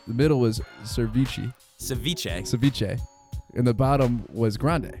 The middle was ceviche, and the bottom was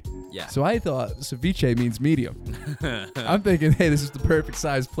grande. Yeah. So I thought ceviche means medium. I'm thinking, hey, this is the perfect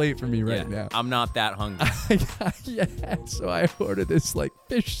size plate for me right now. I'm not that hungry. Yeah. So I ordered this like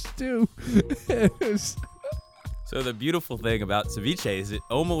fish stew. So the beautiful thing about ceviche is it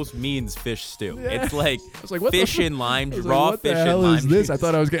almost means fish stew. Yeah. It's like, what fish and lime, raw fish and lime. What the hell is this? juice. I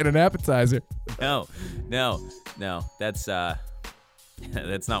thought I was getting an appetizer. No. That's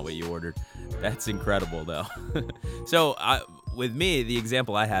that's not what you ordered. That's incredible though. So with me, the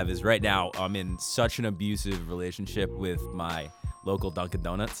example I have is right now I'm in such an abusive relationship with my local Dunkin'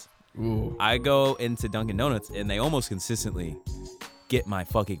 Donuts. Ooh. I go into Dunkin' Donuts and they almost consistently get my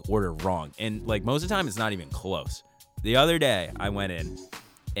fucking order wrong. And like most of the time it's not even close. The other day I went in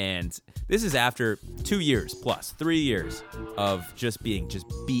and this is after 2 years plus 3 years of just being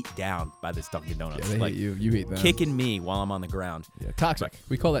beat down by this Dunkin' Donuts. Yeah, they hate you. You hate them. Kicking me while I'm on the ground. Yeah, toxic.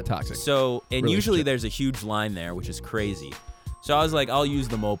 We call that toxic. So, and usually there's a huge line there, which is crazy. So I was like, I'll use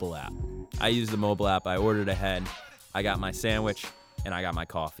the mobile app. I used the mobile app. I ordered ahead. I got my sandwich and I got my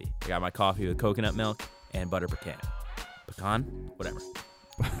coffee. I got my coffee with coconut milk and butter pecan. Pecan? Whatever.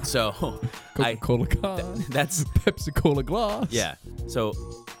 So Coca-Cola glass. That's Pepsi-Cola glass. Yeah. So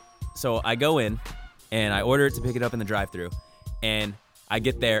I go in and I order it to pick it up in the drive-thru, and I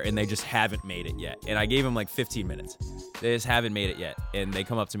get there and they just haven't made it yet. And I gave them like 15 minutes. They just haven't made it yet. And they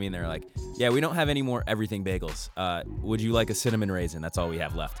come up to me and they're like, "Yeah, we don't have any more everything bagels. Would you like a cinnamon raisin? That's all we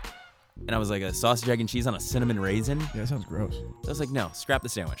have left." And I was like, "A sausage, egg, and cheese on a cinnamon raisin?" Yeah, that sounds gross. So I was like, "No, scrap the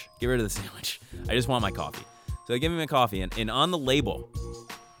sandwich. Get rid of the sandwich. I just want my coffee." So they give me my coffee, and on the label,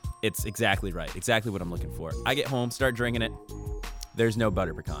 it's exactly right. Exactly what I'm looking for. I get home, start drinking it. There's no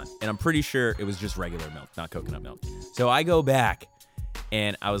butter pecan. And I'm pretty sure it was just regular milk, not coconut milk. So I go back,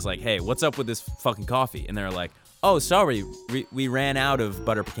 and I was like, "Hey, what's up with this fucking coffee?" And they're like, "Oh, sorry, we ran out of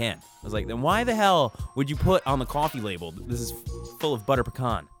butter pecan." I was like, "Then why the hell would you put on the coffee label, this is full of butter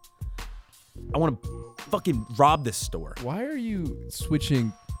pecan? I want to fucking rob this store." Why are you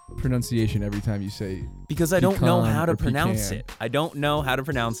switching pronunciation every time you say because I don't know how to or pronounce pecan? it. I don't know how to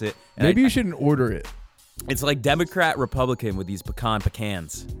pronounce it. And Maybe you shouldn't order it. It's like Democrat, Republican with these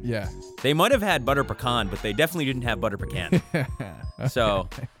pecans. Yeah. They might have had butter pecan, but they definitely didn't have butter pecan. So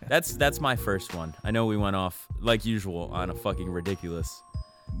that's my first one. I know we went off, like usual, on a fucking ridiculous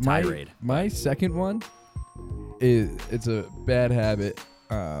tirade. My second one it's a bad habit,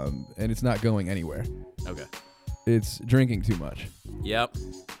 and it's not going anywhere. Okay. It's drinking too much. Yep.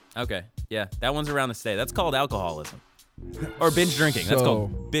 Okay. Yeah, that one's around to stay. That's called alcoholism. Or binge drinking. That's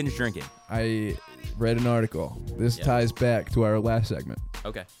called binge drinking. I read an article. This ties back to our last segment.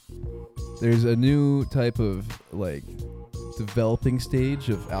 Okay. There's a new type of like developing stage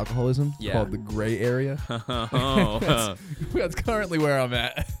of alcoholism called the gray area. That's currently where I'm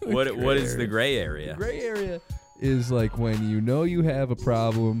at. What is the gray area? The gray area is like when you know you have a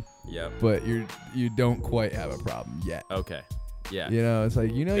problem, Yep. but you don't quite have a problem yet. Okay. Yeah. You know, it's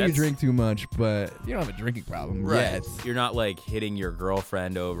like, you That's- drink too much, but you don't have a drinking problem yet. You're not like hitting your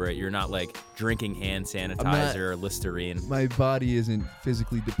girlfriend over it. You're not like drinking hand sanitizer or Listerine. My body isn't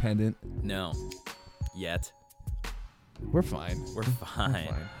physically dependent. No. Yet. We're fine. We're fine.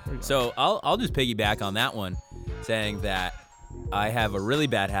 We're fine. So I'll just piggyback on that one, saying that I have a really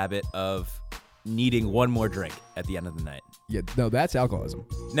bad habit of needing one more drink at the end of the night. Yeah, no, that's alcoholism.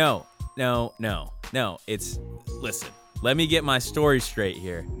 No. It's, listen, let me get my story straight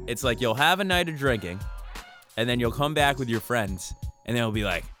here. It's like you'll have a night of drinking, and then you'll come back with your friends, and they'll be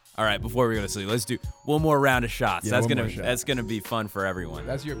like, all right, before we go to sleep, let's do one more round of shots. Yeah, That's gonna be fun for everyone.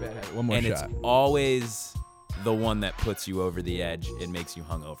 That's your bad habit. One more and shot. It's always the one that puts you over the edge and makes you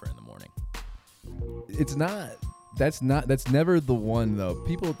hungover in the morning. It's not. That's never the one though.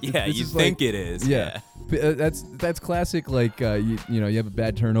 People. Yeah, this you is think like, it is. Yeah. That's classic. Like you have a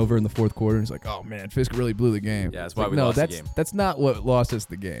bad turnover in the fourth quarter. And it's like, oh man, Fisk really blew the game. Yeah, that's It's why like, we no, lost the game. That's not what lost us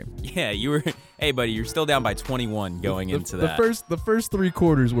the game. Yeah, you were. Hey, buddy, you're still down by 21 going into that. The first 3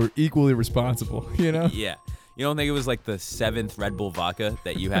 quarters were equally responsible. You know. Yeah. You don't think it was like the 7th Red Bull vodka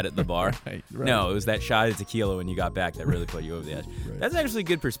that you had at the bar? Right. No, it was that shot of tequila when you got back that really put you over the edge. Right. That's actually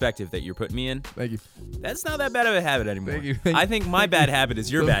good perspective that you're putting me in. Thank you. That's not that bad of a habit anymore. Thank you. I think my bad habit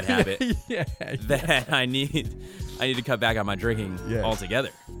is your bad habit. Yeah. That I need to cut back on my drinking altogether.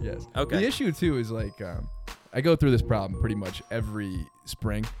 Yes. Okay. The issue too is like I go through this problem pretty much every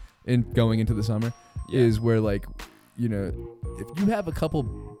spring in going into the summer is where like, you know, if you have a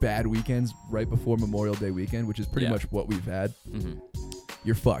couple bad weekends right before Memorial Day weekend, which is pretty much what we've had,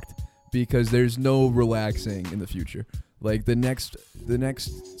 you're fucked because there's no relaxing in the future. Like the next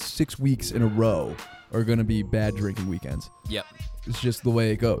 6 weeks in a row are going to be bad drinking weekends. Yep. It's just the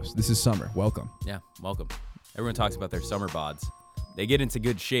way it goes. This is summer. Welcome. Yeah, welcome. Everyone talks about their summer bods. They get into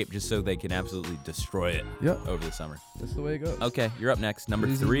good shape just so they can absolutely destroy it over the summer. That's the way it goes. Okay, you're up next. Number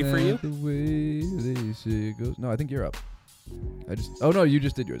Isn't 3 for you? that the way they say it goes? No, I think you're up. Oh no, you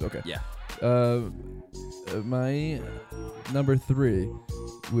just did yours. Okay. Yeah. My number 3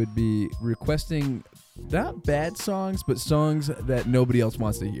 would be requesting not bad songs, but songs that nobody else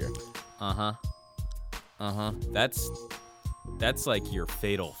wants to hear. That's like your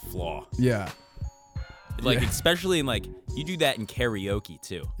fatal flaw. Yeah. Like especially in like you do that in karaoke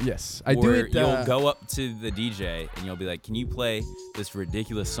too. Yes, I do it. You'll go up to the DJ and you'll be like, "Can you play this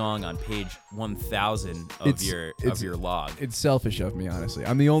ridiculous song on page 1000 of your log?" It's selfish of me, honestly.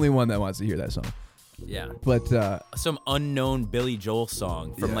 I'm the only one that wants to hear that song. Yeah. But some unknown Billy Joel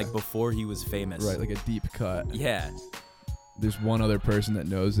song from like before he was famous. Right, like a deep cut. Yeah. There's one other person that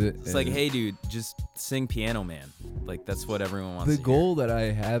knows it. It's like, hey, dude, just sing Piano Man. Like, that's what everyone wants to The goal that I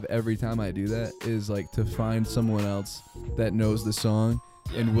have every time I do that is, like, to find someone else that knows the song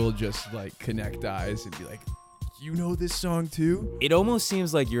and will just, like, connect eyes and be like, you know this song, too? It almost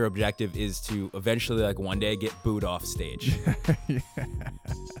seems like your objective is to eventually, like, one day get booed off stage.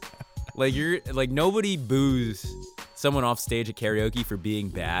 Like, nobody boos someone off stage at karaoke for being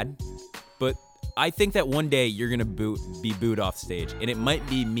bad, but I think that one day you're gonna be booed off stage, and it might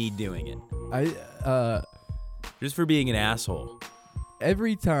be me doing it. Just for being an asshole.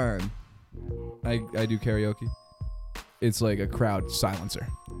 Every time I do karaoke, it's like a crowd silencer.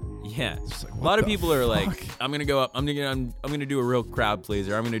 Yeah, like, a lot of people are fuck? like, "I'm gonna go up. I'm gonna do a real crowd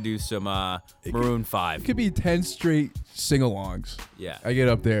pleaser. I'm gonna do some Maroon 5." It could be 10 straight sing-alongs. Yeah. I get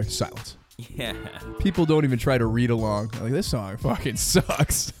up there, silence. Yeah. People don't even try to read along. Like, this song fucking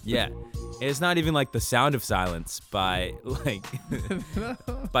sucks. Yeah. It's not even like The Sound of Silence by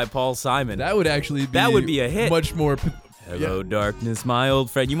by Paul Simon. That would be a hit. Much more. Hello, darkness, my old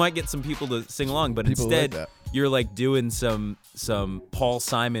friend. You might get some people to sing along, but People instead like you're like doing some Paul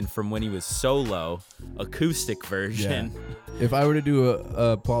Simon from when he was solo acoustic version. Yeah. If I were to do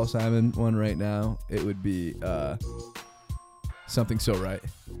a Paul Simon one right now, it would be Something So Right.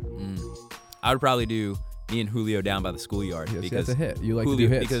 I would probably do Me and Julio Down by the Schoolyard. Yes, because that's a hit. You like Julio, to do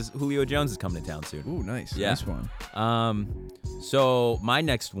hits. because Julio Jones is coming to town soon. Ooh, nice. Yeah. Nice one. So my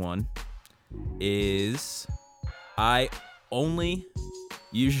next one is I've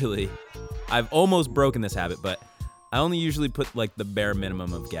almost broken this habit, but I only usually put like the bare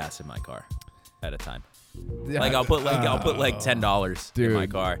minimum of gas in my car at a time. Like I'll put like $10 in my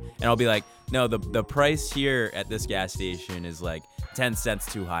car, and I'll be like, no, the price here at this gas station is like 10 cents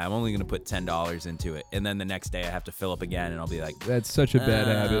too high. I'm only gonna put $10 into it, and then the next day I have to fill up again, and I'll be like, that's such a bad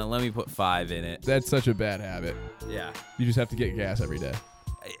habit. Let me put $5 in it. That's such a bad habit. Yeah. You just have to get gas every day.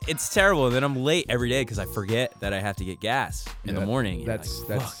 It's terrible, and then I'm late every day because I forget that I have to get gas in the morning. That's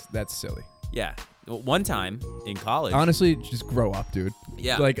silly. Yeah, One time in college. Honestly, just grow up, dude.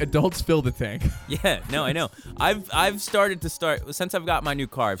 Yeah. Like, adults fill the tank. Yeah, no, I know. I've started since I've got my new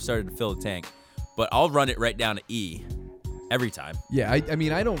car, I've started to fill the tank, but I'll run it right down to E every time. Yeah, I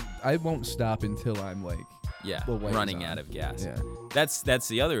mean, I won't stop until I'm like, running out of gas. Yeah. That's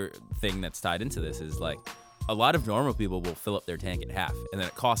the other thing that's tied into this is like a lot of normal people will fill up their tank at half and then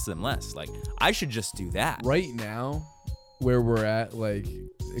it costs them less. Like, I should just do that. Right now, where we're at, like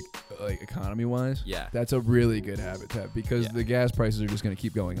economy-wise, yeah, that's a really good habit to have because the gas prices are just going to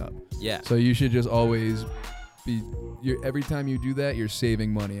keep going up. Yeah. So you should just always every time you do that, you're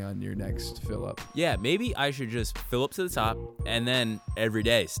saving money on your next fill up. Yeah, maybe I should just fill up to the top and then every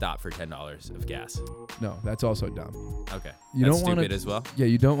day stop for $10 of gas. No, that's also dumb. Okay. You that's don't want stupid as well? Yeah,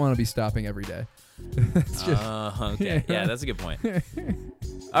 you don't want to be stopping every day. It's just, okay. Yeah, that's a good point.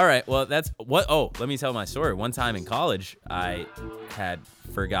 All right. Well, that's what. Oh, let me tell my story. One time in college, I had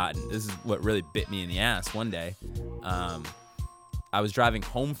forgotten. This is what really bit me in the ass. One day, I was driving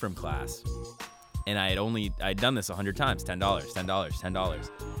home from class, and I'd done this 100 times. $10.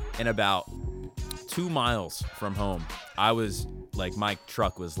 And about 2 miles from home, I was like, my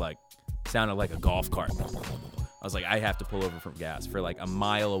truck was like, sounded like a golf cart. I was like, I have to pull over from gas for like a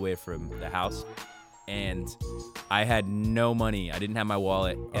mile away from the house. And I had no money. I didn't have my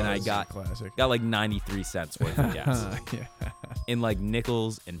wallet. And I got like 93 cents worth of gas. In like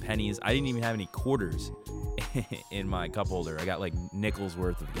nickels and pennies. I didn't even have any quarters in my cup holder. I got like nickels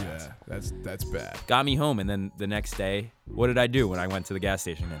worth of gas. Yeah, that's bad. Got me home. And then the next day, what did I do when I went to the gas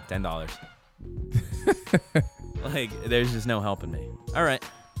station again? $10. Like, there's just no helping me. All right.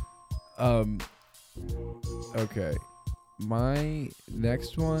 Okay. My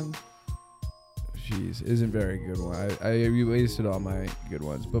next one, isn't very good one. I wasted all my good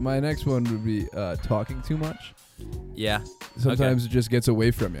ones. But my next one would be talking too much. Yeah. Sometimes it just gets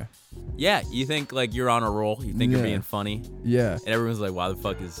away from you. Yeah, you think like you're on a roll. You think you're being funny. Yeah. And everyone's like, why the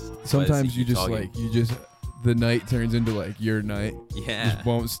fuck is... Sometimes you just talking? The night turns into like your night. Yeah. Just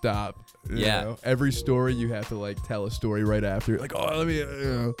won't stop. You know? Every story you have to like tell a story right after. Like, oh, let me...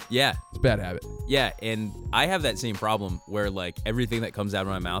 Yeah. It's a bad habit. Yeah, and I have that same problem where like everything that comes out of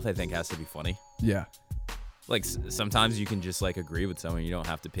my mouth I think has to be funny. Yeah. Like sometimes you can just like agree with someone. You don't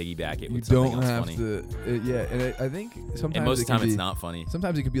have to piggyback it with something else funny. You don't have to... yeah, and I think sometimes... And most of the time it's not funny.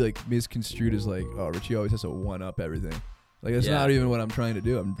 Sometimes it could be like misconstrued as like, oh, Richie always has to one-up everything. Like, that's not even what I'm trying to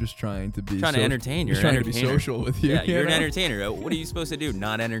do. I'm just trying to be... to entertain. You're trying an to be entertainer. social with you. Yeah, you're an entertainer. What are you supposed to do?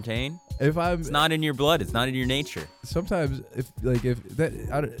 Not entertain? It's not in your blood. It's not in your nature. Sometimes, it's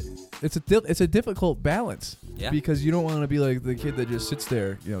a difficult balance. Yeah. Because you don't want to be like the kid that just sits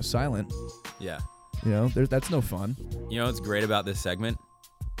there, silent. Yeah. That's no fun. You know what's great about this segment?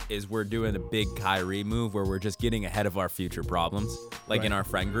 Is we're doing a big Kyrie move where we're just getting ahead of our future problems. Like in our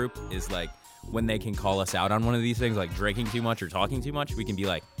friend group is like, when they can call us out on one of these things, like drinking too much or talking too much, we can be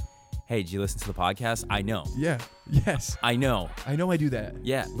like, hey, did you listen to the podcast? I know. Yeah. Yes. I know I do that.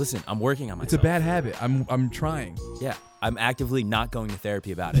 Yeah. Listen, I'm working on myself. It's a bad habit. I'm trying. Yeah. I'm actively not going to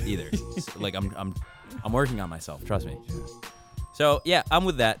therapy about it either. Like I'm working on myself. Trust me. So yeah, I'm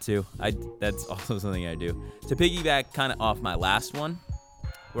with that too. That's also something I do. To piggyback kind of off my last one,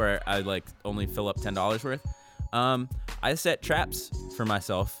 where I like only fill up $10 worth. I set traps for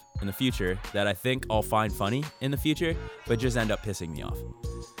myself in the future that I think I'll find funny in the future, but just end up pissing me off.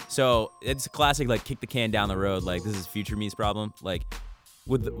 So it's a classic, like, kick the can down the road. Like, this is future me's problem. Like,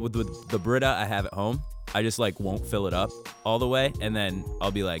 with the Brita I have at home, I just, like, won't fill it up all the way. And then I'll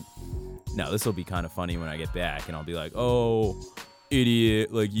be like, no, this will be kind of funny when I get back. And I'll be like, oh,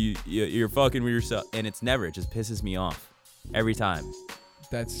 idiot. Like, you're fucking with yourself. And it just pisses me off every time.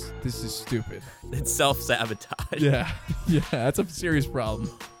 This is stupid. It's self-sabotage. Yeah, that's a serious problem.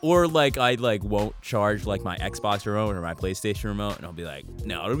 Or like I like won't charge like my Xbox remote or my PlayStation remote, and I'll be like,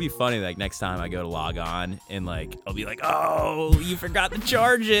 no, it'll be funny like next time I go to log on, and like I'll be like, oh, you forgot to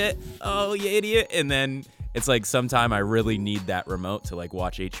charge it. Oh, you idiot. And then it's like sometime I really need that remote to like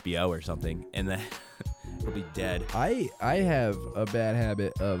watch HBO or something, and then it'll be dead. I have a bad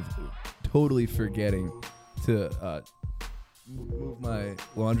habit of totally forgetting to move my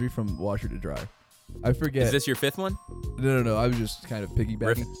laundry from washer to dryer. I forget. Is this your fifth one? No. I was just kind of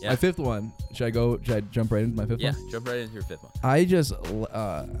piggybacking. Yeah. My fifth one. Should I jump right into my fifth one? Yeah, jump right into your fifth one.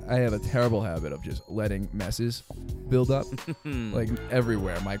 I have a terrible habit of just letting messes build up, like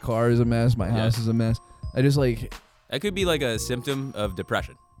everywhere. My car is a mess. My house is a mess. I just like. That could be like a symptom of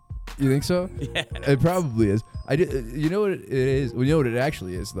depression. You think so? Yeah. It probably is. You know what it is? Well, you know what it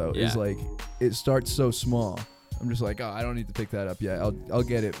actually is though. Yeah. Is like it starts so small. I'm just like, oh, I don't need to pick that up yet. I'll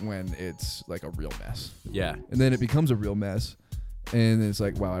get it when it's like a real mess. Yeah. And then it becomes a real mess, and it's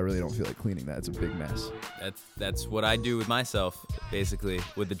like, wow, I really don't feel like cleaning that. It's a big mess. That's what I do with myself, basically,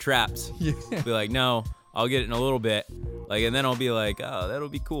 with the traps. Yeah. Be like, no, I'll get it in a little bit. Like, and then I'll be like, oh, that'll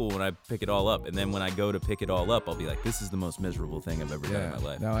be cool when I pick it all up. And then when I go to pick it all up, I'll be like, this is the most miserable thing I've ever done in my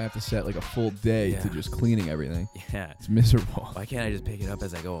life. Now I have to set like a full day to just cleaning everything. Yeah. It's miserable. Why can't I just pick it up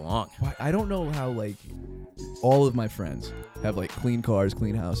as I go along? Why, I don't know how, like, all of my friends have, like, clean cars,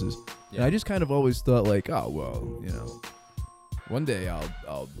 clean houses. Yeah. And I just kind of always thought, like, oh, well, you know, one day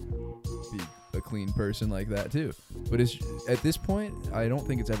I'll be a clean person like that too. But it's at this point, I don't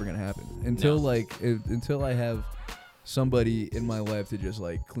think it's ever gonna happen until until I have somebody in my life to just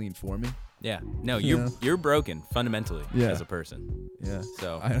like clean for me. Yeah. No, you're broken fundamentally as a person. Yeah.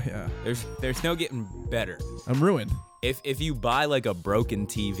 So yeah. There's no getting better. I'm ruined. If you buy like a broken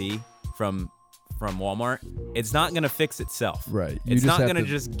TV from Walmart, it's not gonna fix itself. Right. It's not gonna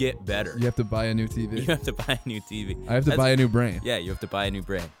just get better. You have to buy a new TV. You have to buy a new TV. I have to buy a new brain. Yeah, you have to buy a new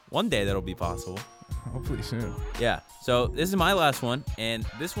brain. One day that'll be possible. Hopefully soon. Yeah. So this is my last one, and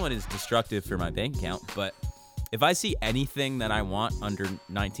this one is destructive for my bank account, but if I see anything that I want under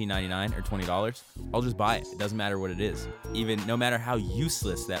 $19.99 or $20, I'll just buy it. It doesn't matter what it is. Even no matter how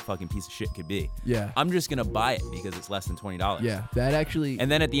useless that fucking piece of shit could be. Yeah. I'm just going to buy it because it's less than $20. Yeah, that actually... And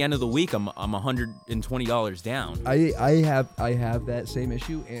then at the end of the week, I'm $120 down. I have that same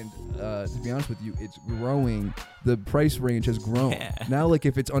issue, and to be honest with you, it's growing. The price range has grown. Yeah. Now, like,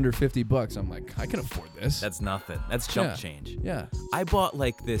 if it's under $50, I'm like, I can afford this. That's nothing. That's chump change. Yeah. I bought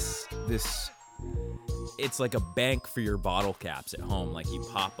like this it's like a bank for your bottle caps at home. Like you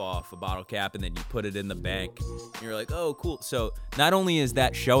pop off a bottle cap and then you put it in the bank. And you're like, oh, cool. So not only is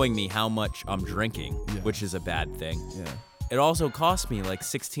that showing me how much I'm drinking, which is a bad thing. Yeah. It also cost me like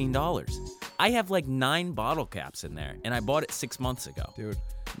 $16. I have like 9 bottle caps in there, and I bought it 6 months ago. Dude.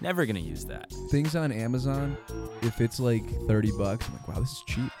 Never gonna use that. Things on Amazon, if it's like $30, I'm like, wow, this is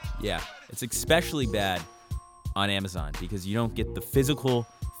cheap. Yeah. It's especially bad on Amazon because you don't get the physical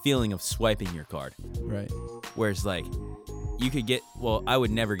feeling of swiping your card. Right. Whereas like you could get, well, I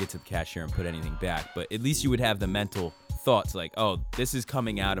would never get to the cashier and put anything back, but at least you would have the mental thoughts like, oh, this is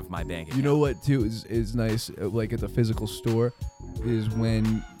coming out of my bank account. You know what too is nice, like at the physical store, is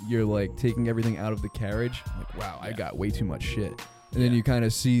when you're like taking everything out of the carriage, like, wow, I got way too much shit. And then you kind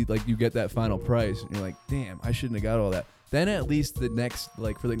of see, like, you get that final price and you're like, damn, I shouldn't have got all that. Then at least the next,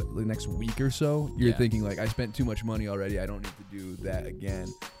 like, for the next week or so, you're thinking, like, I spent too much money already. I don't need to do that again.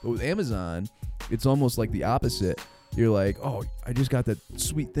 But with Amazon, it's almost like the opposite. You're like, oh, I just got that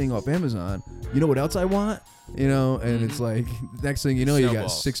sweet thing off Amazon. You know what else I want? You know, and it's like, next thing you know, you got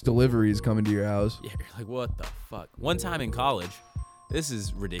 6 deliveries coming to your house. Yeah, you're like, what the fuck? One time in college, this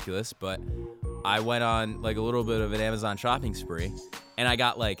is ridiculous, but I went on, like, a little bit of an Amazon shopping spree, and I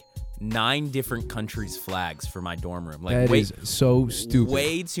got, like, 9 different countries' flags for my dorm room. Like, that is so stupid.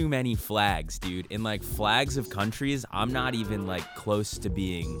 Way too many flags, dude. And like flags of countries, I'm not even like close to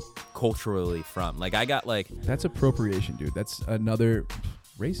being culturally from. Like I got like, that's appropriation, dude. That's another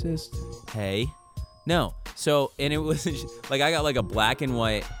racist. Hey, no. So, and it was like I got like a black and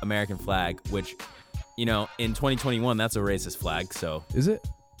white American flag, which, you know, in 2021 that's a racist flag. So is it?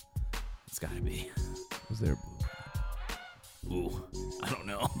 It's gotta be. Was there? Ooh, I don't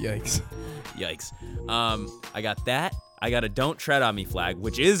know. Yikes. Yikes. I got that. I got a Don't Tread on Me flag,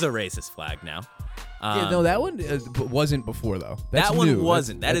 which is a racist flag now. Yeah, no, that one wasn't before, though. That's that one new.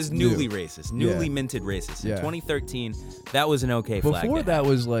 wasn't. That that's is newly new. racist. Newly minted racist. In 2013, that was an okay flag. Before that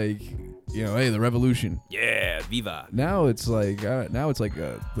was like, you know, hey, the revolution. Yeah, viva. Now it's like,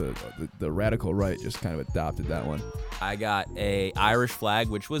 the radical right just kind of adopted that one. I got a Irish flag,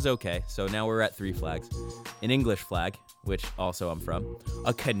 which was okay. So now we're at 3 flags. An English flag, which also I'm from.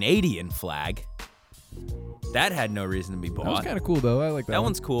 A Canadian flag. That had no reason to be bought. That was kind of cool, though. I like that one. That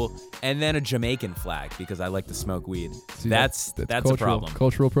one's cool. And then a Jamaican flag, because I like to smoke weed. See, that's a problem.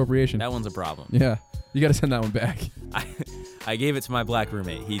 Cultural appropriation. That one's a problem. Yeah. You got to send that one back. I gave it to my black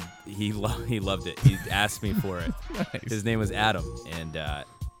roommate. He loved it. He asked me for it. Nice. His name was Adam, and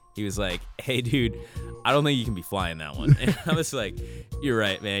he was like, hey, dude, I don't think you can be flying that one. And I was like, you're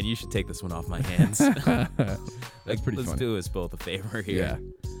right, man. You should take this one off my hands. That's pretty funny. Let's do us both a favor here. Yeah.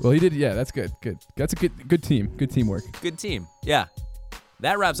 Well, he did. Yeah, that's good. Good. That's a good team. Good teamwork. Good team. Yeah.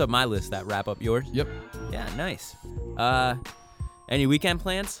 That wraps up my list. That wrap up yours? Yep. Yeah, nice. Any weekend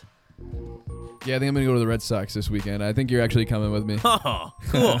plans? Yeah, I think I'm going to go to the Red Sox this weekend. I think you're actually coming with me. Oh,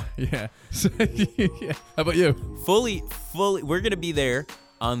 cool. Yeah. Yeah. How about you? Fully. We're going to be there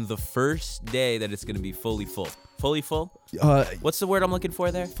on the first day that it's going to be fully full. Fully full? What's the word I'm looking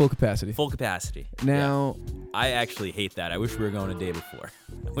for there? Full capacity. Full capacity. Now, I actually hate that. I wish we were going a day before.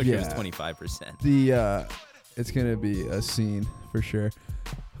 I wish it was 25%. It's gonna be a scene for sure.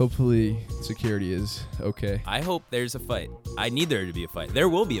 Hopefully, security is okay. I hope there's a fight. I need there to be a fight. There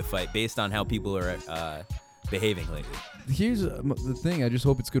will be a fight based on how people are behaving lately. Here's the thing. I just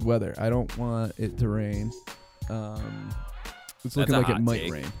hope it's good weather. I don't want it to rain. It's looking like it might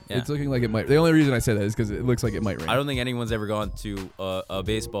rain. Yeah. It's looking like it might. The only reason I say that is because it looks like it might rain. I don't think anyone's ever gone to a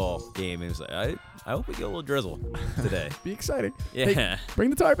baseball game and was like, I hope we get a little drizzle today. Be exciting. Yeah. Hey, bring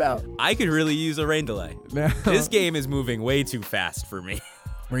the tarp out. I could really use a rain delay. This game is moving way too fast for me.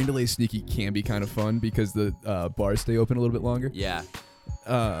 Rain delay sneaky can be kind of fun because the bars stay open a little bit longer. Yeah.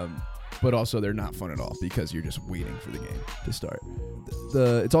 But also they're not fun at all because you're just waiting for the game to start.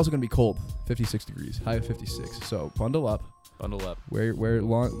 It's also going to be cold, 56 degrees, high of 56. So bundle up. Bundle up. Wear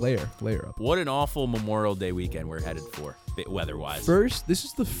layer up. What an awful Memorial Day weekend we're headed for, weather-wise. This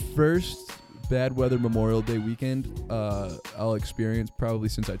is the first bad weather Memorial Day weekend I'll experience probably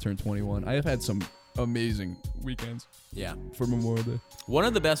since I turned 21. I have had some amazing weekends. Yeah. For Memorial Day. One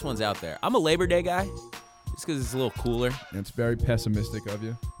of the best ones out there. I'm a Labor Day guy, just because it's a little cooler. And it's very pessimistic of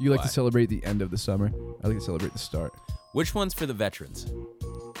you. You like to celebrate the end of the summer. I like to celebrate the start. Which one's for the veterans?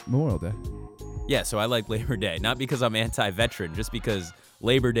 Memorial Day. Yeah, so I like Labor Day. Not because I'm anti-veteran, just because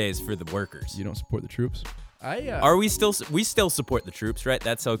Labor Day is for the workers. You don't support the troops? We still support the troops, right?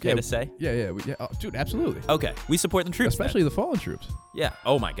 That's okay to say? Yeah. Oh, dude, absolutely. Okay, we support the troops. Especially the fallen troops. Yeah.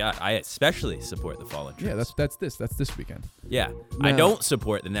 Oh my God, I especially support the fallen troops. Yeah, that's this weekend. Yeah. No. I don't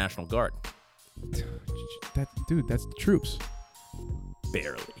support the National Guard. That's the troops.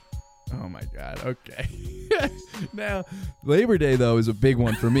 Barely. Oh my God. Okay. Now, Labor Day though is a big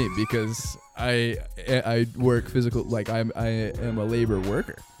one for me because I work physical. Like I am a labor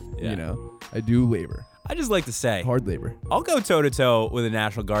worker. Yeah. You know, I do labor. I just like to say hard labor. I'll go toe to toe with a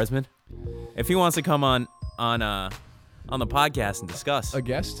National Guardsman if he wants to come on the podcast and discuss. A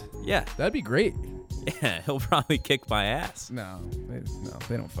guest? Yeah, that'd be great. Yeah, he'll probably kick my ass. No,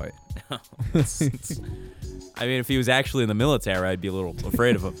 they don't fight. No, I mean, if he was actually in the military, I'd be a little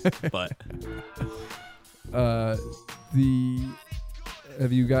afraid of him. But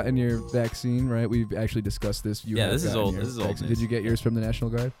have you gotten your vaccine? Right, we've actually discussed this. This is old. Vaccine. Did you get yours from the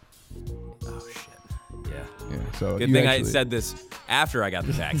National Guard? Oh shit. Yeah. So good thing I said this after I got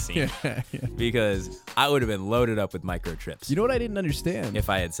the vaccine, yeah. Because I would have been loaded up with microchips. You know what I didn't understand? If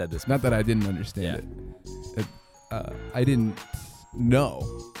I had said this, not that I didn't understand it. I didn't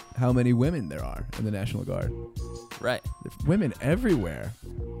know how many women there are in the National Guard. Right. There's women everywhere.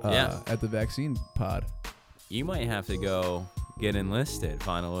 At the vaccine pod. You might have to go get enlisted,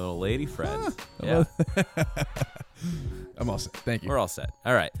 find a little lady friend. Yeah. I'm all set. Thank you. We're all set.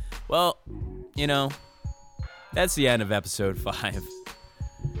 All right. Well, that's the end of episode 5.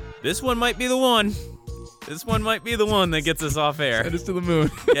 This one might be the one. This one might be the one that gets us off air. Send us to the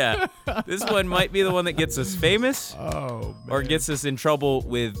moon. Yeah. This one might be the one that gets us famous. Oh, man. Or gets us in trouble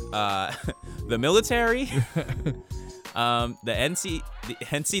with the military. The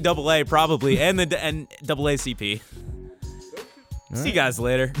NCAA probably, and the NAACP. See you guys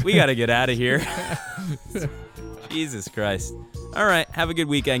later. We got to get out of here. Jesus Christ. All right. Have a good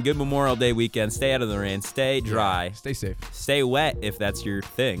weekend. Good Memorial Day weekend. Stay out of the rain. Stay dry. Yeah, stay safe. Stay wet if that's your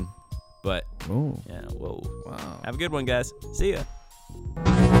thing. But, whoa. Wow. Have a good one, guys. See ya. We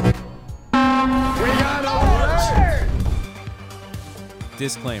got orders!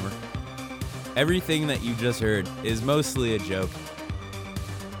 Disclaimer. Everything that you just heard is mostly a joke.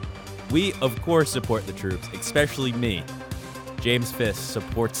 We, of course, support the troops, especially me. James Fisk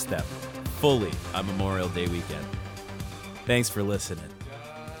supports them fully on Memorial Day weekend. Thanks for listening.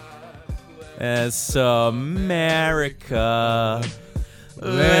 It's America,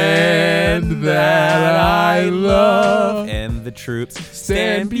 land that I love. And the troops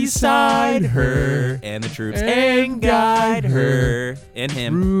stand beside her. And the troops and guide her and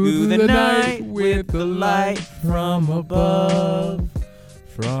him through the night with the light from above.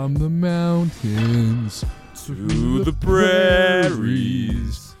 From the mountains to the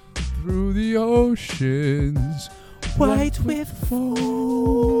prairies, through the oceans, white with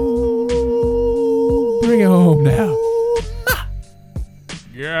foam. Bring it home now.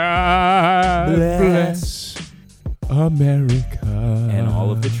 God bless America. And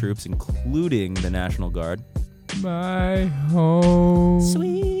all of the troops, including the National Guard. My home.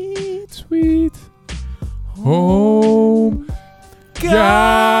 Sweet, sweet home.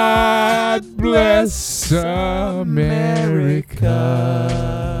 God bless America.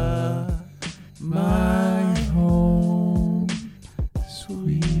 My home.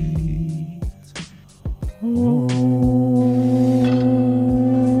 Sweet home.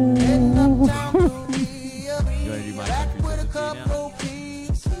 You want to do my country now?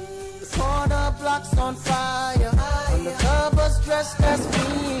 Corner blocks on fire.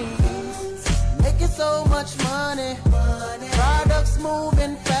 so much money. Products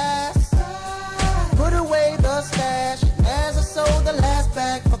moving fast. Put away the stash. As I sold the last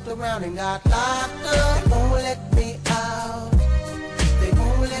bag, fucked around and got locked up. They won't let me out. They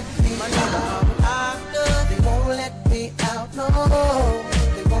won't let me out. Locked up. They won't let me out. No,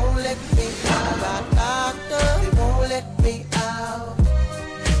 they won't let me out. Got locked up. They won't let me out.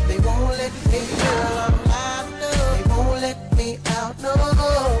 They won't let me out.